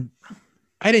 and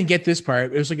I didn't get this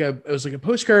part. It was like a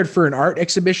postcard for an art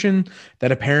exhibition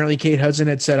that apparently Kate Hudson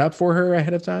had set up for her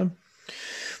ahead of time.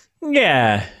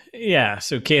 Yeah. Yeah.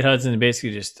 So Kate Hudson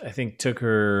basically just, I think, took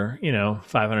her,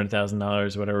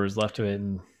 $500,000, whatever was left of it,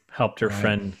 and helped her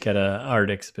friend get an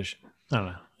art exhibition. I don't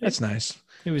know. That's nice.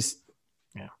 It was,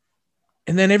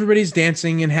 And then everybody's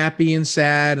dancing and happy and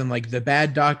sad. And like the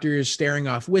bad doctor is staring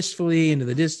off wistfully into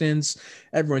the distance.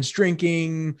 Everyone's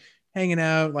drinking, hanging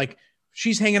out. Like,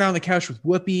 she's hanging out on the couch with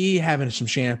Whoopi, having some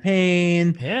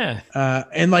champagne. Yeah.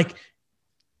 And like,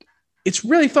 it's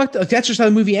really fucked up. Like, that's just how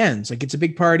the movie ends. Like, it's a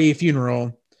big party, a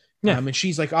funeral. Yeah. And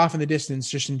she's like off in the distance,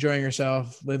 just enjoying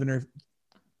herself, living her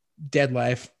dead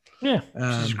life. Yeah.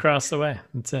 She's crossed away.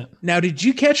 That's it. Now, did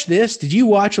you catch this? Did you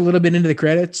watch a little bit into the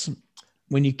credits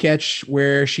when you catch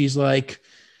where she's like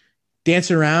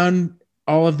dancing around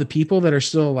all of the people that are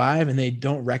still alive and they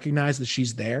don't recognize that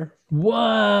she's there?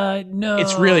 What? No.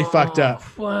 It's really fucked up.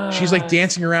 What? She's like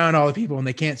dancing around all the people and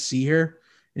they can't see her.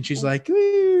 And she's like,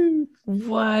 woo.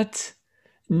 What?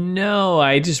 No,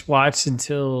 I just watched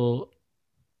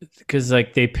because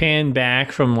like they panned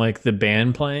back from like the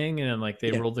band playing and then like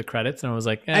they rolled the credits and I was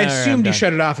like, I assumed you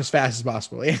shut it off as fast as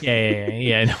possible.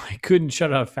 Yeah. No, I couldn't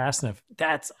shut it off fast enough.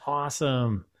 That's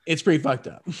awesome. It's pretty fucked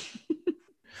up.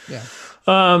 Yeah.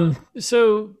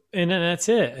 So, and then that's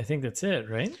it. I think that's it,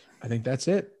 right? I think that's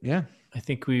it. Yeah. I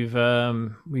think we've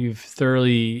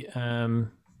thoroughly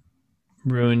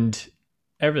ruined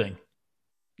everything.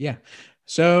 Yeah.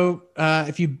 So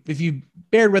if you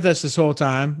bared with us this whole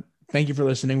time, thank you for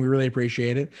listening. We really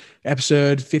appreciate it.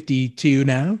 Episode 52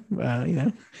 now.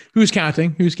 Who's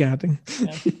counting?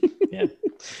 Yeah.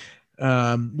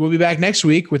 We'll be back next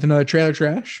week with another Trailer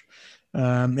Trash.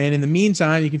 And in the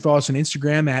meantime, you can follow us on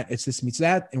Instagram at It's This Meets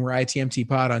That, and we're ITMT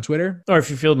Pod on Twitter. Or if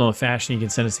you feel no fashion, you can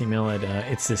send us an email at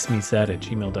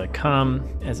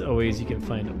itsthismeetsthat@gmail.com. As always, you can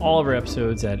find all of our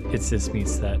episodes at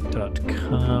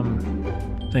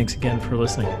itsthismeetsthat.com. Thanks again for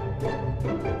listening.